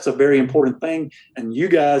 that's a very important thing. And you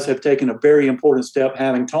guys have taken a very important step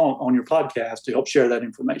having Tonk on your podcast to help share that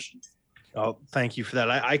information. Oh, thank you for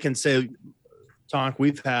that. I can say, Tonk,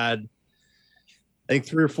 we've had, I think,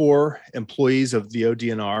 3 or 4 employees of the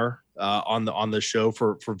ODNR on the show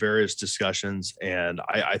for various discussions. And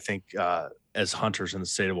I think as hunters in the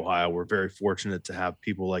state of Ohio, we're very fortunate to have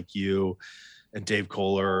people like you and Dave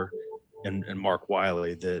Kohler and Mark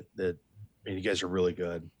Wiley that you guys are really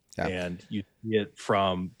good. Yeah. And you see it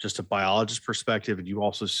from just a biologist perspective, and you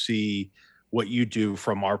also see what you do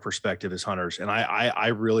from our perspective as hunters. And I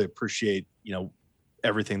really appreciate,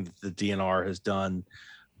 everything that the DNR has done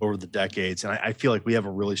over the decades. And I feel like we have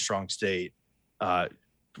a really strong state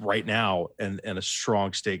right now, and a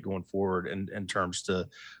strong state going forward in terms to,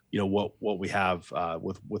 what we have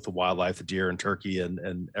with the wildlife, the deer and turkey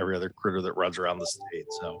and every other critter that runs around the state.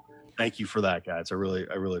 So thank you for that, guys. I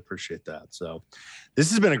really appreciate that. So this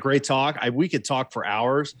has been a great talk. We could talk for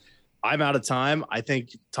hours. I'm out of time. I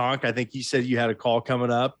think, Tonk, you said you had a call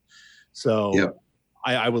coming up. So yep.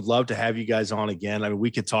 I would love to have you guys on again. I mean,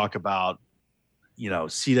 we could talk about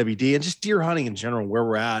CWD and just deer hunting in general, where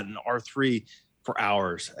we're at, and R3 for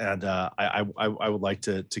hours. And I would like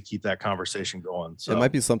to keep that conversation going. So it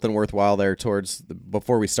might be something worthwhile there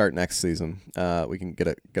before we start next season. We can get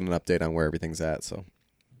an update on where everything's at. So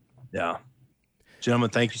yeah, gentlemen,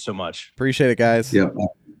 thank you so much. Appreciate it, guys. Yep.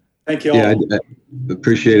 Thank you all. Yeah, I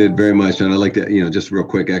appreciate it very much. And I'd like to, just real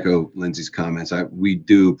quick, echo Lindsay's comments. We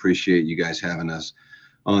do appreciate you guys having us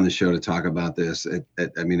on the show to talk about this.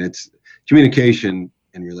 It's communication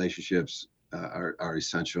and relationships are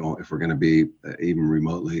essential if we're going to be even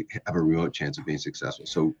remotely have a remote chance of being successful.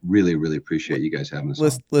 So really, really appreciate you guys having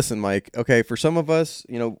us. Listen, Mike. Okay, for some of us,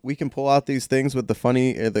 we can pull out these things with the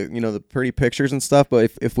funny, the pretty pictures and stuff.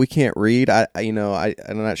 But if we can't read, I'm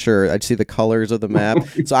not sure. I'd see the colors of the map,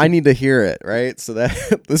 so I need to hear it, right? So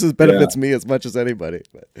that this benefits me as much as anybody.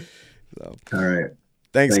 All right.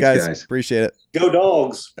 Thanks, guys. Appreciate it. Go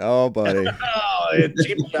Dogs. Oh, buddy.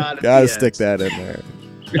 Gotta stick that in there.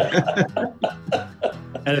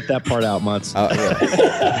 Edit that part out, Mutz. Yeah.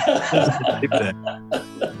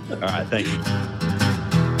 All right, thank you.